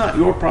property. It's not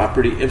your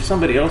property if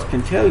somebody else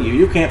can tell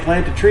you can't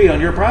plant a tree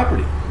on your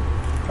property.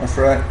 That's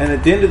right. And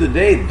at the end of the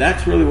day,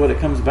 that's really what it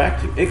comes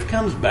back to. It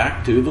comes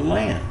back to the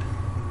land.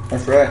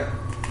 That's right.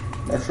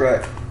 That's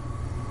right.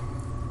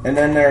 And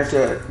then there's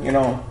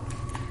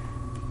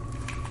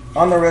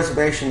on the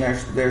reservation,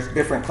 there's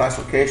different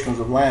classifications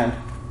of land,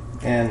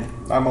 and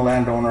I'm a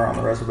landowner on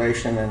the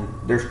reservation, and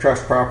there's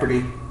trust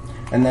property,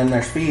 and then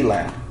there's fee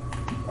land.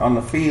 On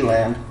the fee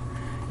land,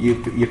 you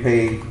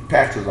pay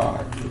taxes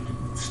on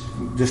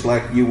it, just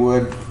like you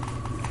would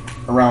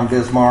around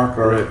Bismarck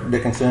or right.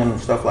 Dickinson and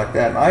stuff like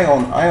that. And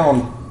I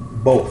own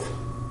both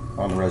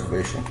on the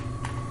reservation,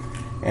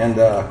 and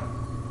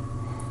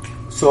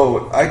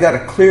so I got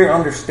a clear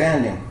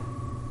understanding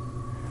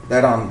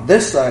that on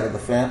this side of the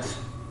fence,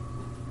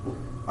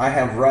 I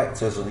have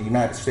rights as a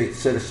United States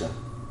citizen.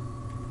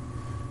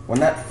 When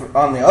that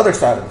on the other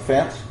side of the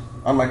fence,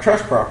 on my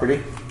trust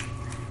property,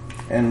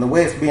 and the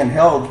way it's being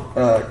held,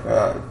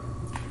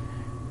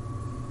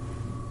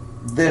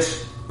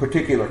 this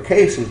particular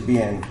case is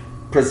being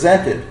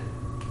presented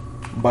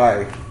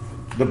by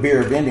the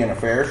Bureau of Indian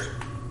Affairs,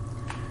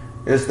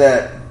 is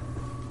that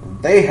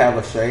they have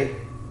a say,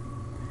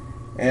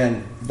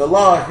 and the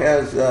law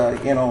has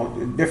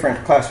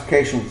different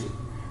classifications,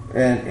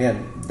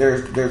 and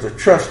there's a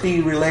trustee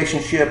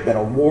relationship and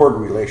a ward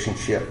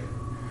relationship.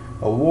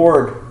 A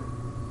ward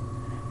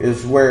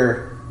is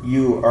where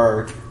you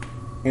are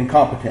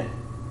incompetent,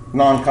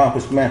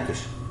 non-compos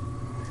mentis.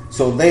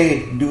 So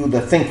they do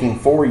the thinking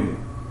for you.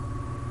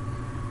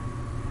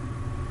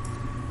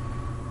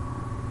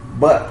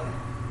 But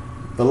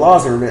the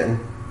laws are written,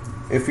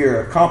 if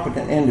you're a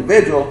competent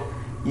individual,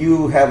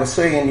 you have a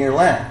say in your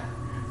land.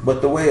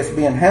 But the way it's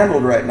being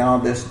handled right now,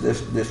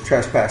 this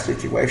trespass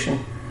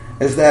situation,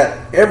 is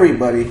that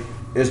everybody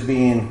is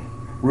being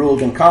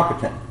ruled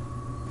incompetent.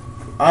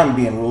 I'm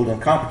being ruled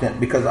incompetent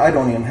because I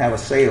don't even have a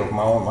say over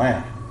my own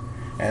land.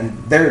 And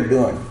they're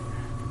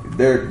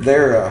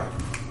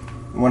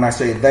when I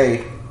say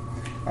they,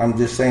 I'm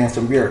just saying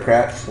some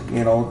bureaucrats,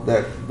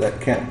 that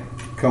can't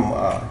come,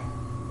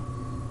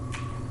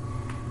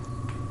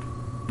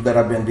 that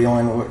I've been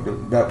dealing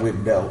with, that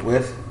we've dealt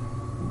with.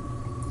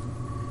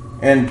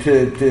 And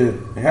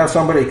to have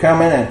somebody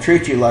come in and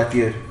treat you like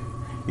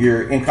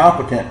you're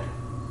incompetent,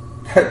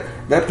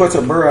 that puts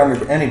a burr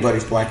under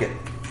anybody's blanket.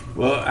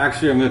 Well,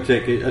 actually,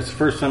 that's the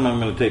first time I'm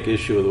going to take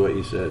issue with what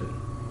you said.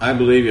 I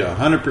believe you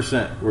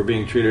 100% we're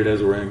being treated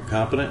as we're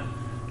incompetent.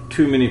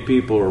 Too many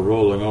people are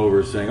rolling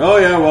over saying, oh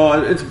yeah,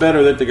 well, it's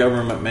better that the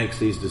government makes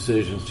these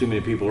decisions. Too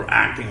many people are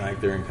acting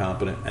like they're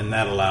incompetent, and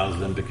that allows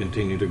them to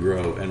continue to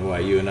grow, and why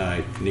you and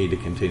I need to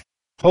continue.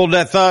 Hold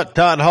that thought.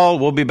 Todd Hall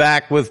will be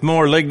back with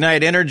more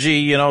lignite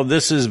energy.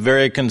 This is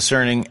very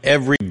concerning.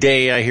 Every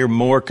day I hear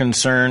more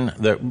concern,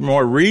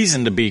 more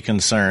reason to be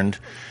concerned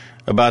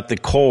about the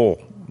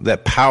coal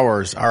that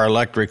powers our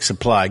electric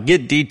supply.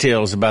 Get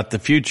details about the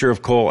future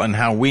of coal and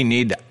how we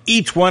need to,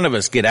 each one of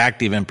us, get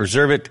active and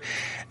preserve it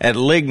at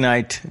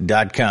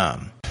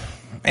lignite.com.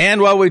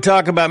 And while we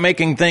talk about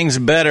making things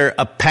better,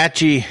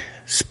 Apache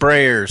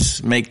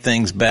sprayers make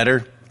things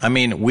better.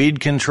 Weed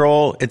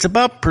control. It's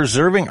about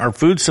preserving our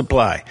food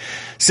supply.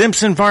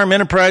 Simpson Farm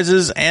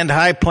Enterprises and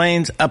High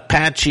Plains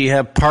Apache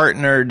have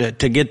partnered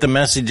to get the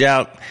message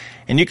out.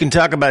 And you can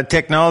talk about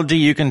technology,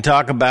 you can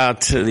talk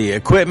about the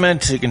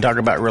equipment, you can talk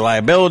about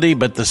reliability,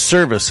 but the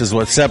service is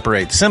what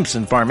separates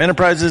Simpson Farm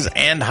Enterprises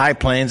and High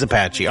Plains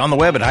Apache. On the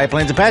web at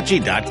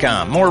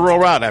highplainsapache.com. More Rural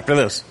Route after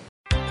this.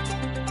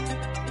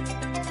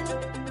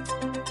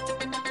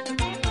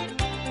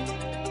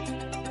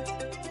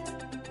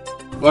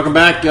 Welcome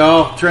back,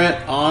 y'all.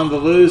 Trent on the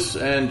loose,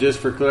 and just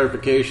for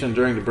clarification,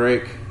 during the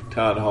break,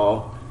 Todd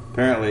Hall,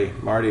 apparently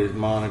Marty is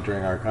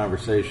monitoring our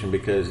conversation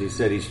because he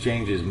said he's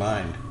changed his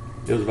mind.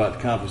 It was about the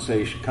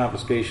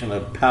confiscation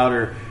of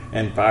powder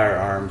and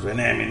firearms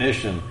and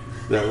ammunition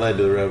that led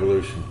to the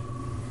revolution.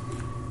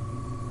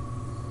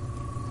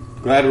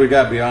 Glad we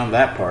got beyond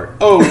that part.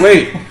 Oh,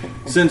 wait.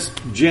 Since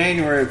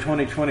January of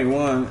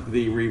 2021,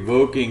 the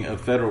revoking of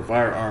federal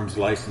firearms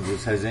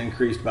licenses has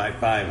increased by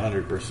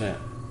 500%.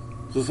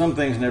 So some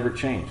things never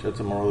change. That's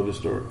the moral of the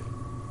story.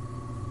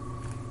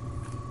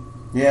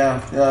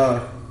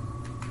 Yeah,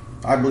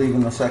 I believe in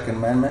the Second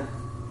Amendment.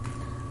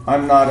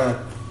 I'm not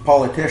a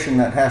politician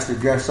that has to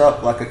dress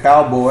up like a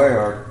cowboy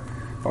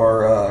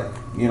or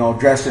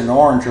dress in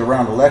orange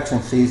around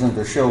election season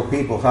to show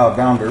people how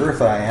down to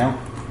earth I am,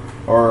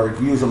 or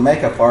use a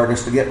makeup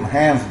artist to get my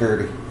hands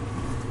dirty.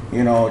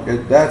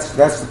 That's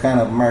the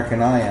kind of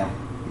American I am.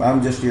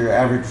 I'm just your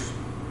average,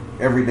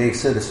 everyday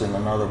citizen,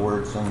 in other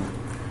words, and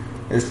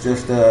it's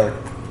just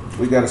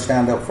we got to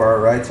stand up for our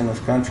rights in this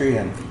country,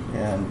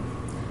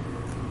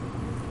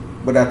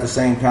 but at the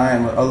same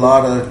time, a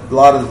lot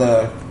of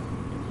the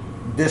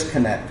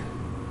disconnect,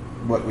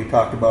 what we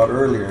talked about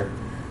earlier,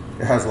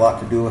 it has a lot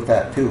to do with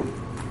that too.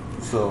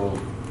 So,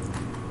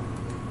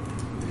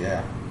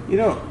 yeah.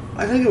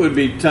 I think it would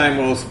be time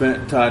well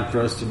spent, Todd,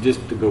 for us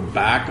to go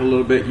back a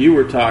little bit. You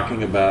were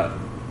talking about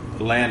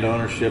land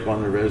ownership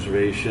on the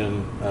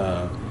reservation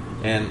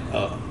and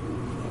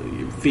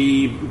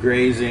fee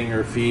grazing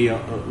or fee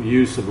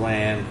use of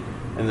land,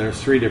 and there's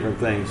 3 different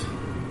things.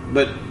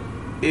 But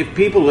if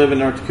people live in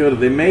North Dakota,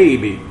 they may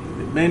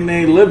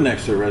live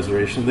next to a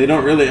reservation. They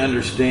don't really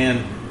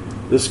understand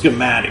the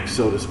schematics,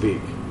 so to speak,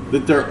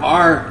 that there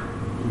are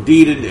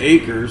deeded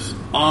acres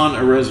on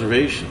a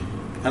reservation.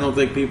 I don't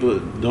think people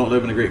that don't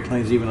live in the Great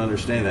Plains even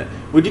understand that.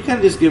 Would you kind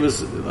of just give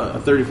us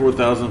a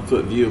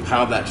 34,000-foot view of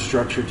how that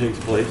structure takes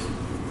place?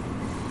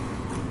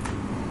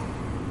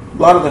 A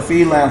lot of the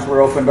fee lands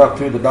were opened up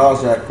through the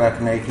Dawes Act back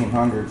in the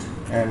 1800s,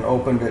 and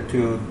opened it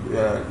to,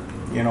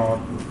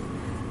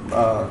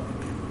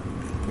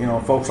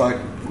 folks like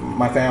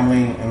my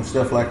family and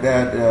stuff like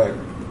that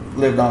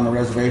lived on the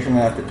reservation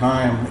at the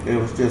time. It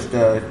was just,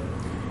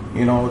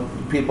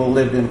 people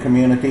lived in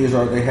communities,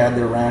 or they had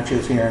their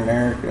ranches here and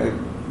there.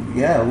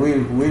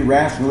 We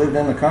ranched and lived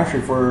in the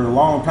country for a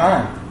long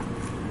time.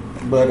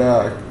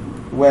 But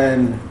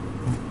when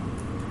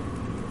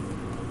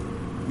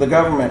the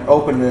government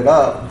opened it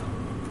up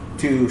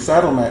to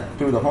settlement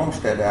through the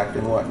Homestead Act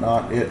and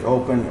whatnot, it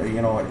opened,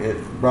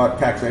 it brought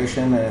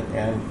taxation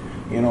and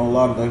a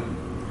lot of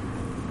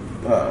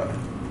the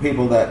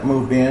people that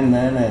moved in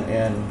then,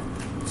 and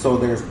so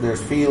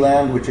there's fee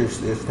land which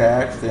is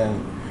taxed,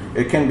 and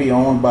it can be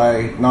owned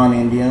by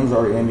non-Indians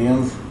or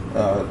Indians.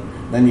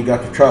 Then you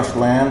got the trust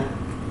land,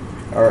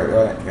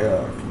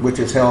 which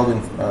is held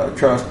in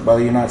trust by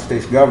the United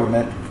States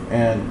government,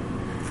 and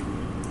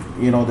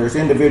there's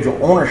individual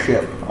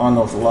ownership on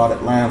those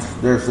allotted lands.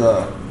 There's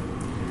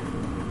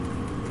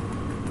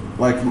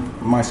like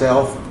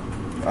myself,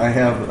 I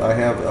have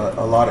a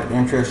allotted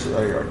interests.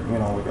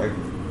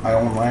 I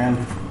own land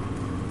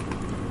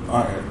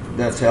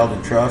that's held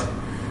in trust.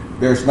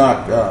 There's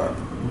not,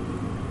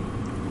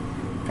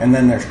 and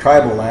then there's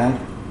tribal land,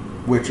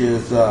 which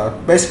is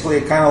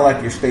basically kind of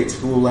like your state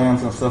school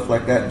lands and stuff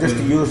like that, just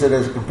to use it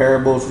as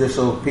comparables, just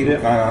so people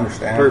kind of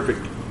understand.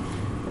 Perfect.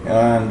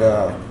 And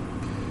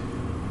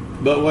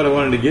but what I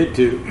wanted to get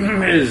to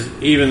is,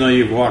 even though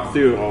you've walked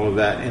through all of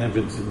that, and if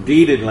it's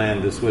deeded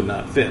land, this would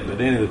not fit,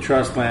 but any of the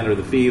trust land or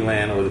the fee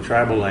land or the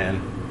tribal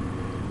land,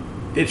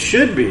 it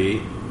should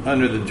be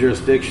under the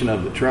jurisdiction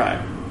of the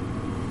tribe.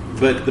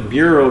 But the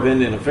Bureau of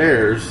Indian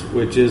Affairs,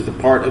 which is the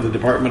part of the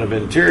Department of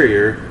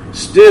Interior,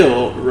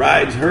 still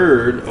rides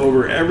herd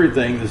over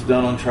everything that's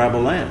done on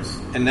tribal lands.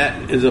 And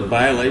that is a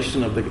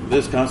violation of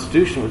this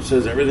Constitution, which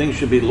says everything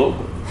should be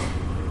local.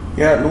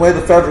 Yeah, the way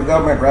the federal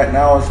government right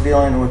now is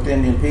dealing with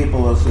Indian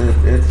people is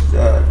it's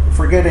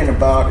forgetting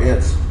about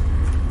its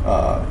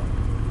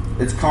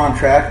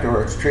contract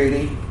or its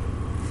treaty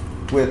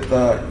with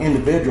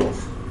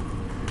individuals.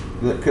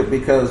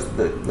 Because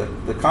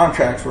the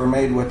contracts were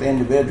made with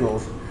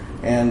individuals,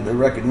 and the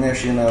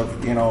recognition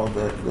of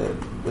the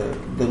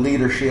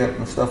leadership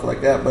and stuff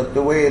like that. But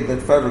the way the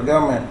federal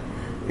government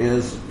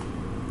is,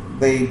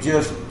 they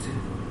just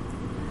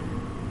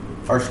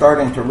are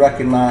starting to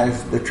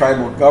recognize the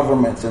tribal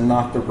governments and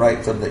not the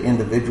rights of the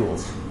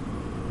individuals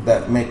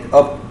that make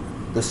up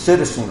the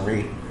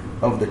citizenry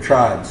of the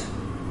tribes.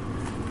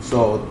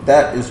 So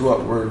that is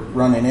what we're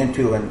running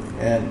into,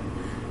 and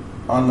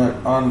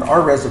on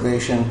our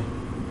reservation,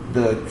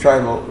 the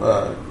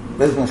tribal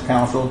business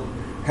council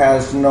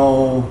has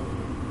no,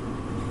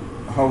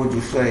 how would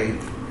you say,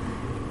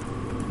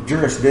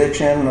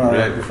 jurisdiction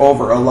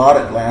over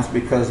allotted lands,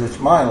 because it's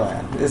my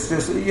land. It's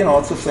just,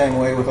 it's the same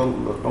way with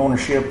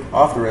ownership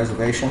off the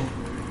reservation.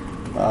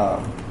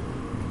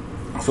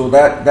 So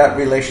that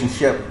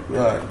relationship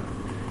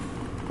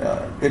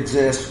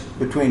exists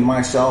between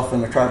myself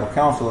and the tribal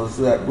council, is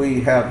that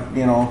we have,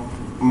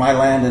 my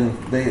land and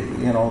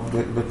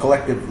the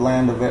collective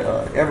land of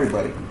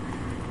everybody.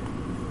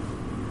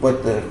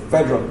 But the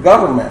federal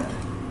government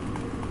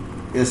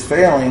is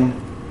failing,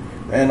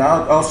 and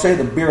I'll say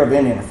the Bureau of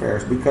Indian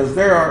Affairs, because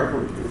there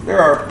are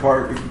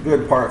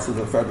good parts of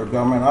the federal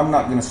government. I'm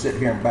not going to sit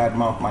here and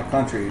badmouth my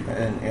country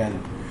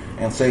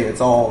and say it's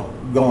all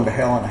going to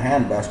hell in a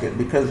handbasket,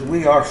 because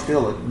we are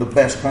still the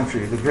best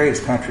country, the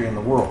greatest country in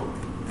the world.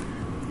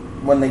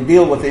 When they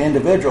deal with the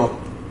individual,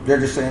 they're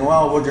just saying,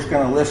 well, we're just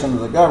going to listen to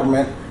the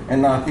government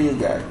and not these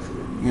guys.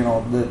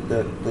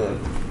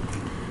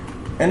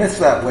 And it's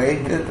that way.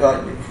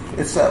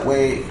 It's that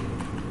way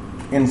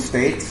in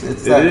states.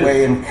 It's that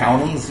way in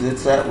counties.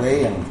 It's that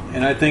way in...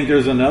 And I think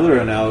there's another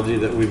analogy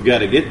that we've got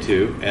to get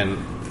to, and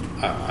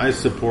I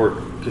support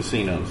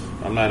casinos.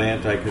 I'm not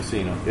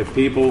anti-casino. If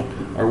people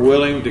are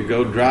willing to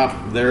go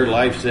drop their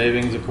life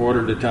savings a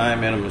quarter at a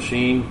time in a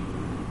machine,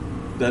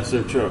 that's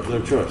their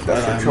choice. I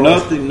have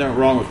nothing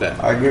wrong with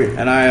that. I agree.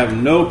 And I have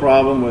no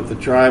problem with the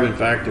tribe. In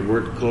fact, I've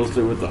worked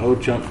closely with the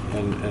Ho-Chunk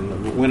and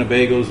the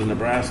Winnebagos in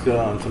Nebraska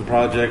on some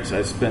projects.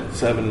 I spent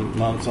 7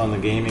 months on the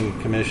Gaming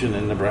Commission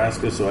in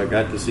Nebraska, so I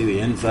got to see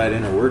the inside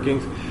inner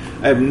workings.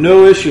 I have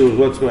no issue with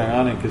what's going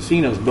on in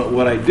casinos, but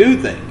what I do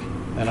think,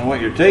 and I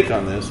want your take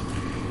on this,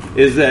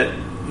 is that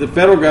the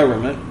federal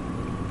government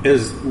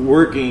is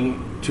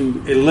working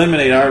to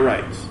eliminate our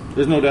rights.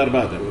 There's no doubt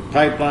about that. With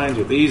pipelines,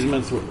 with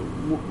easements, with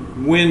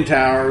wind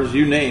towers,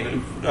 you name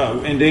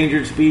it,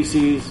 endangered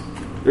species.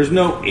 There's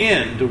no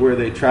end to where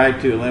they try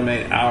to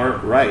eliminate our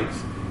rights.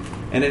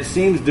 And it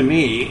seems to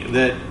me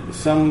that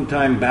some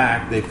time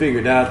back they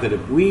figured out that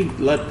if we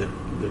let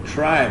the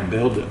tribe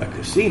build a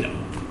casino,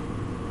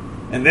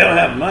 and they'll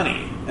have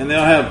money, and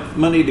they'll have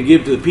money to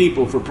give to the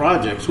people for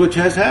projects, which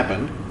has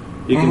happened.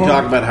 You can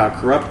talk about how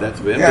corrupt that's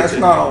been. Yeah, it's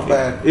not all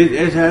bad.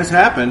 It has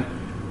happened,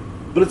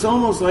 but it's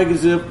almost like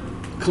as if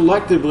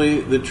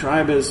collectively the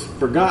tribe has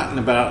forgotten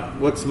about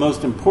what's the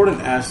most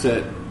important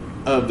asset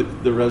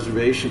of the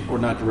reservation, or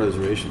not the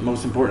reservation, the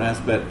most important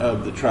aspect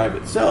of the tribe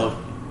itself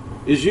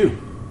is you,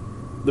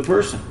 the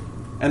person,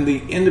 and the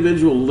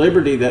individual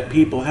liberty that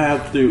people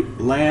have through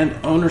land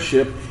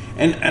ownership.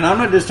 And I'm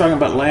not just talking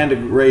about land to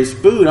raise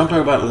food, I'm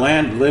talking about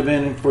land to live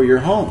in for your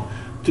home.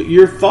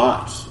 Your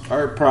thoughts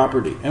are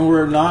property, and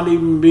we're not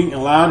even being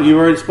allowed, you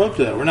already spoke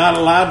to that, we're not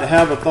allowed to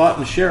have a thought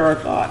and share our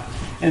thought.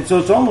 And so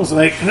it's almost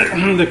like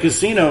the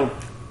casino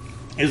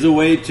is a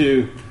way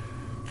to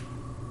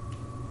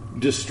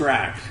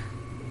distract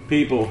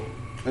people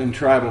in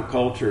tribal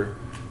culture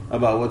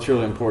about what's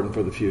really important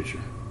for the future.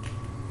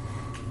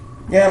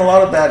 Yeah, and a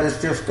lot of that is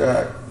just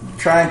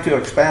trying to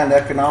expand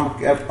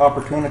economic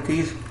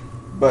opportunities.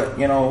 But,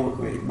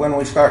 when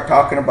we start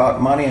talking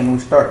about money and we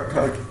start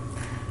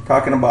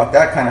talking about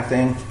that kind of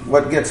thing,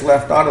 what gets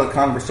left out of the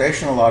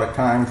conversation a lot of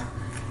times,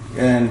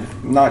 and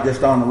not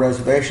just on the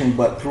reservation,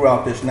 but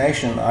throughout this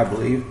nation, I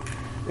believe,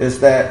 is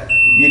that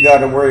you got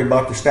to worry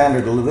about the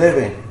standard of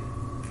living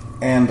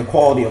and the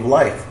quality of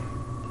life.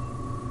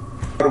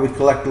 How do we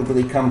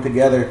collectively come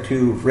together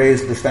to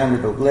raise the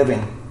standard of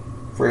living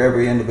for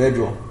every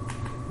individual,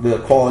 the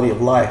quality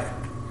of life?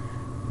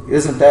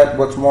 Isn't that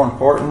what's more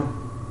important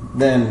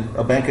than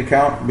a bank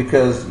account?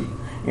 Because,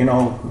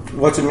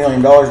 what's $1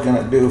 million going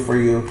to do for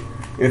you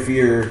if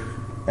you're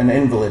an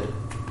invalid?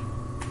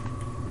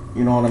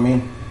 You know what I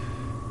mean?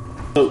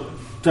 So,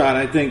 Todd,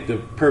 I think the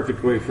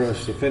perfect way for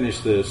us to finish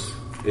this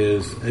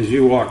is as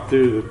you walk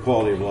through the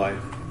quality of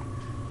life.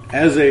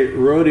 As a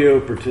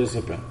rodeo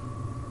participant,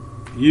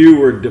 you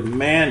were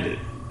demanded,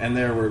 and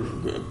there were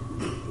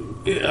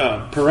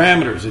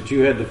parameters that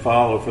you had to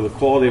follow for the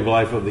quality of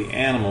life of the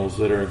animals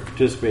that are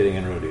participating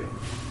in rodeo.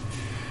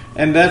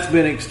 And that's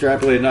been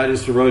extrapolated not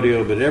just to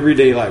rodeo, but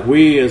everyday life.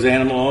 We as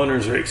animal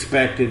owners are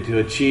expected to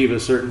achieve a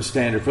certain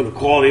standard for the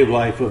quality of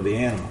life of the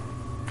animal.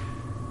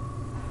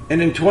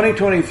 And in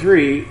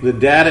 2023, the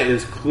data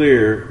is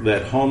clear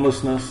that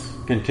homelessness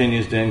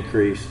continues to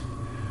increase.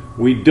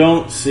 We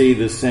don't see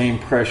the same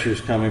pressures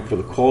coming for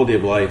the quality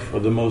of life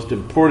of the most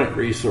important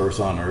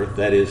resource on earth,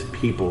 that is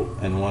people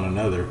and one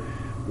another.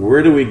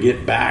 Where do we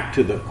get back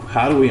to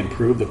how do we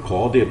improve the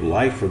quality of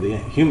life for the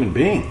human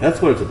being? That's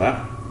what it's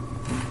about.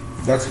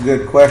 That's a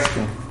good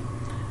question.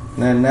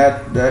 And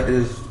that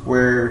is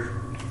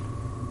where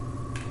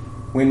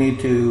we need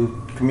to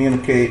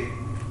communicate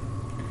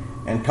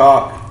and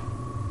talk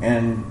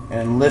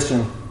and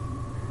listen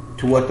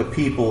to what the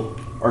people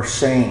are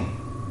saying.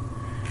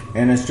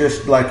 And it's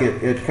just like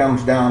it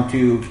comes down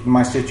to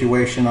my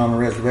situation on the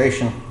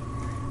reservation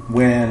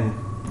when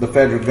the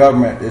federal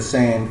government is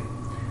saying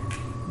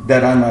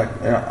that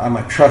I'm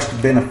a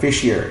trust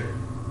beneficiary,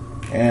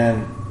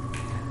 and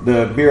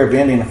the Bureau of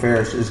Indian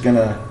Affairs is going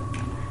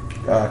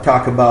to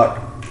talk about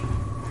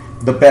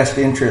the best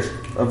interest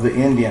of the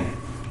Indian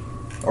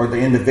or the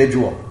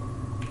individual.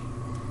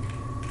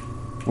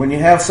 When you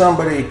have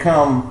somebody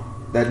come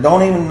that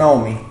don't even know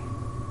me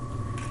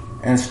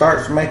and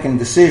starts making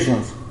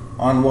decisions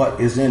on what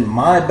is in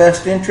my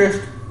best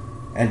interest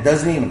and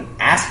doesn't even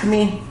ask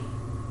me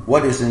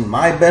what is in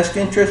my best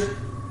interest,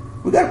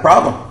 we got a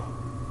problem.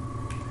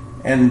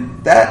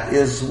 And that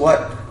is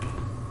what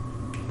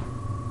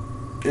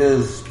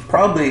is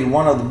probably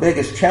one of the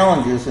biggest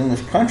challenges in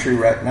this country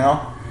right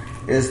now,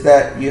 is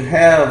that you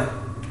have,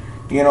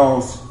 you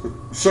know,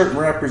 certain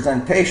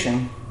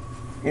representation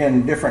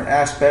in different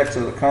aspects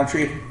of the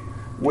country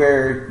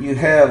where you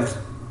have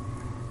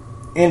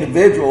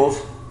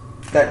individuals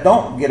that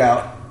don't get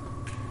out,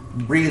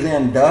 breathe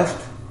in dust,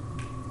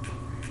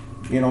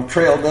 you know,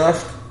 trail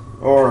dust,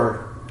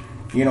 or,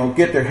 you know,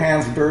 get their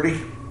hands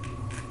dirty,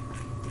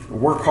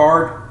 work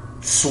hard,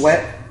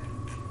 sweat,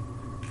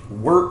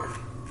 work,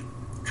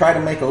 try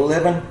to make a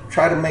living,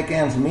 try to make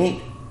ends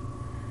meet,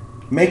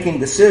 making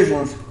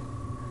decisions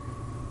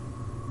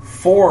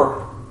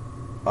for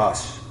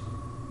us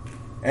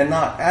and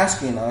not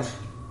asking us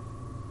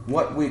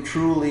what we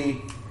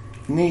truly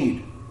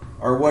need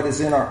or what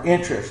is in our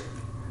interest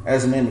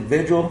as an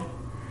individual,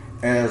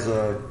 as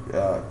a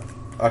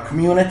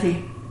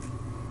community.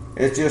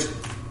 It's just,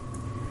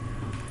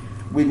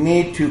 we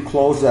need to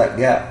close that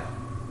gap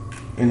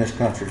in this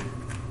country.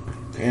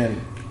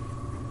 And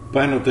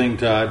final thing,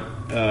 Todd,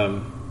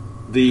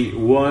 the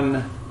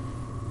one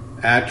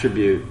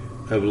attribute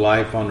of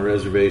life on the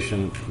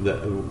reservation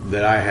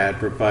that I had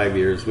for 5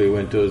 years, we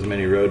went to as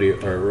many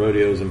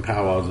rodeos and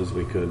powwows as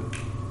we could.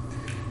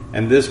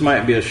 And this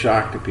might be a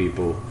shock to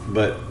people,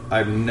 but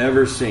I've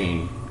never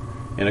seen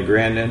in a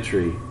grand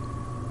entry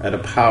at a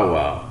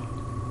powwow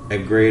a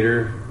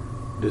greater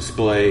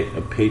display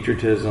of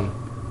patriotism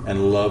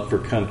and love for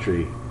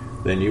country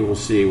than you will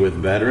see with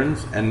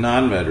veterans and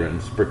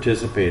non-veterans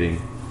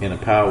participating in a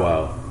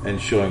powwow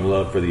and showing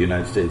love for the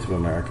United States of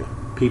America.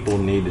 People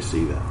need to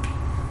see that.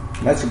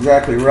 That's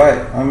exactly right.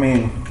 I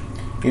mean,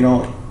 you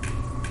know,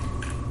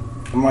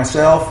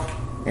 myself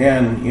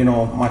and, you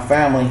know, my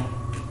family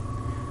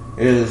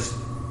is,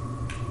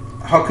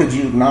 how could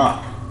you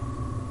not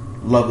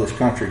love this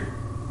country?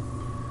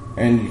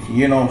 And,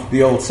 you know,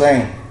 the old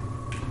saying,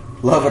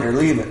 love it or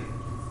leave it.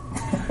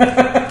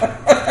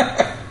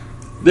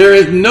 There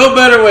is no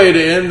better way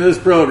to end this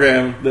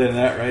program than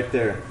that right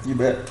there. You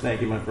bet.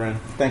 Thank you, my friend.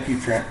 Thank you,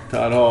 Trent.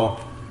 Todd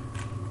Hall.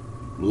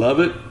 Love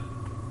it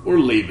or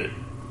leave it.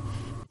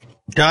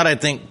 Todd, I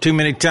think too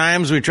many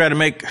times we try to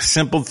make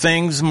simple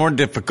things more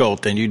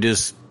difficult, and you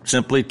just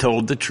simply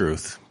told the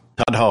truth.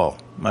 Todd Hall,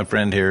 my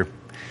friend here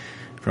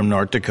from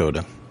North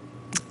Dakota.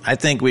 I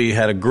think we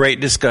had a great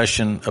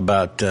discussion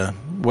about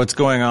what's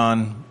going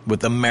on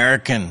with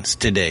Americans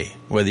today,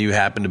 whether you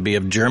happen to be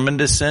of German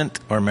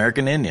descent or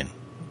American Indian.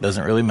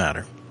 Doesn't really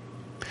matter.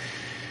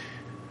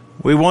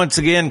 We once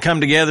again come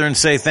together and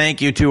say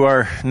thank you to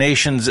our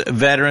nation's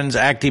veterans,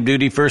 active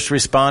duty first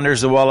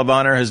responders. The Wall of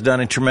Honor has done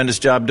a tremendous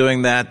job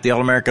doing that. The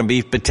All-American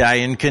Beef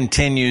Battalion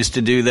continues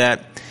to do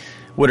that.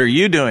 What are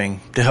you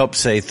doing to help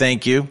say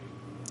thank you?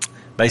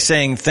 By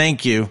saying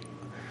thank you,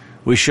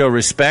 we show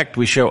respect,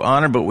 we show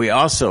honor, but we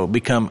also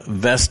become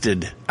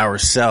vested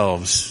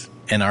ourselves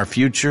in our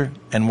future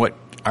and what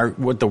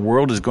the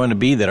world is going to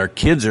be that our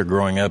kids are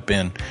growing up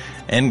in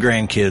and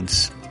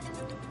grandkids.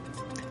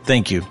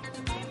 Thank you,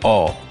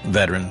 all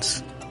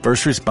veterans,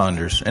 first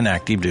responders, and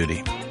active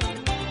duty.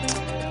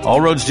 All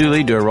roads do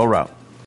lead to a rural route.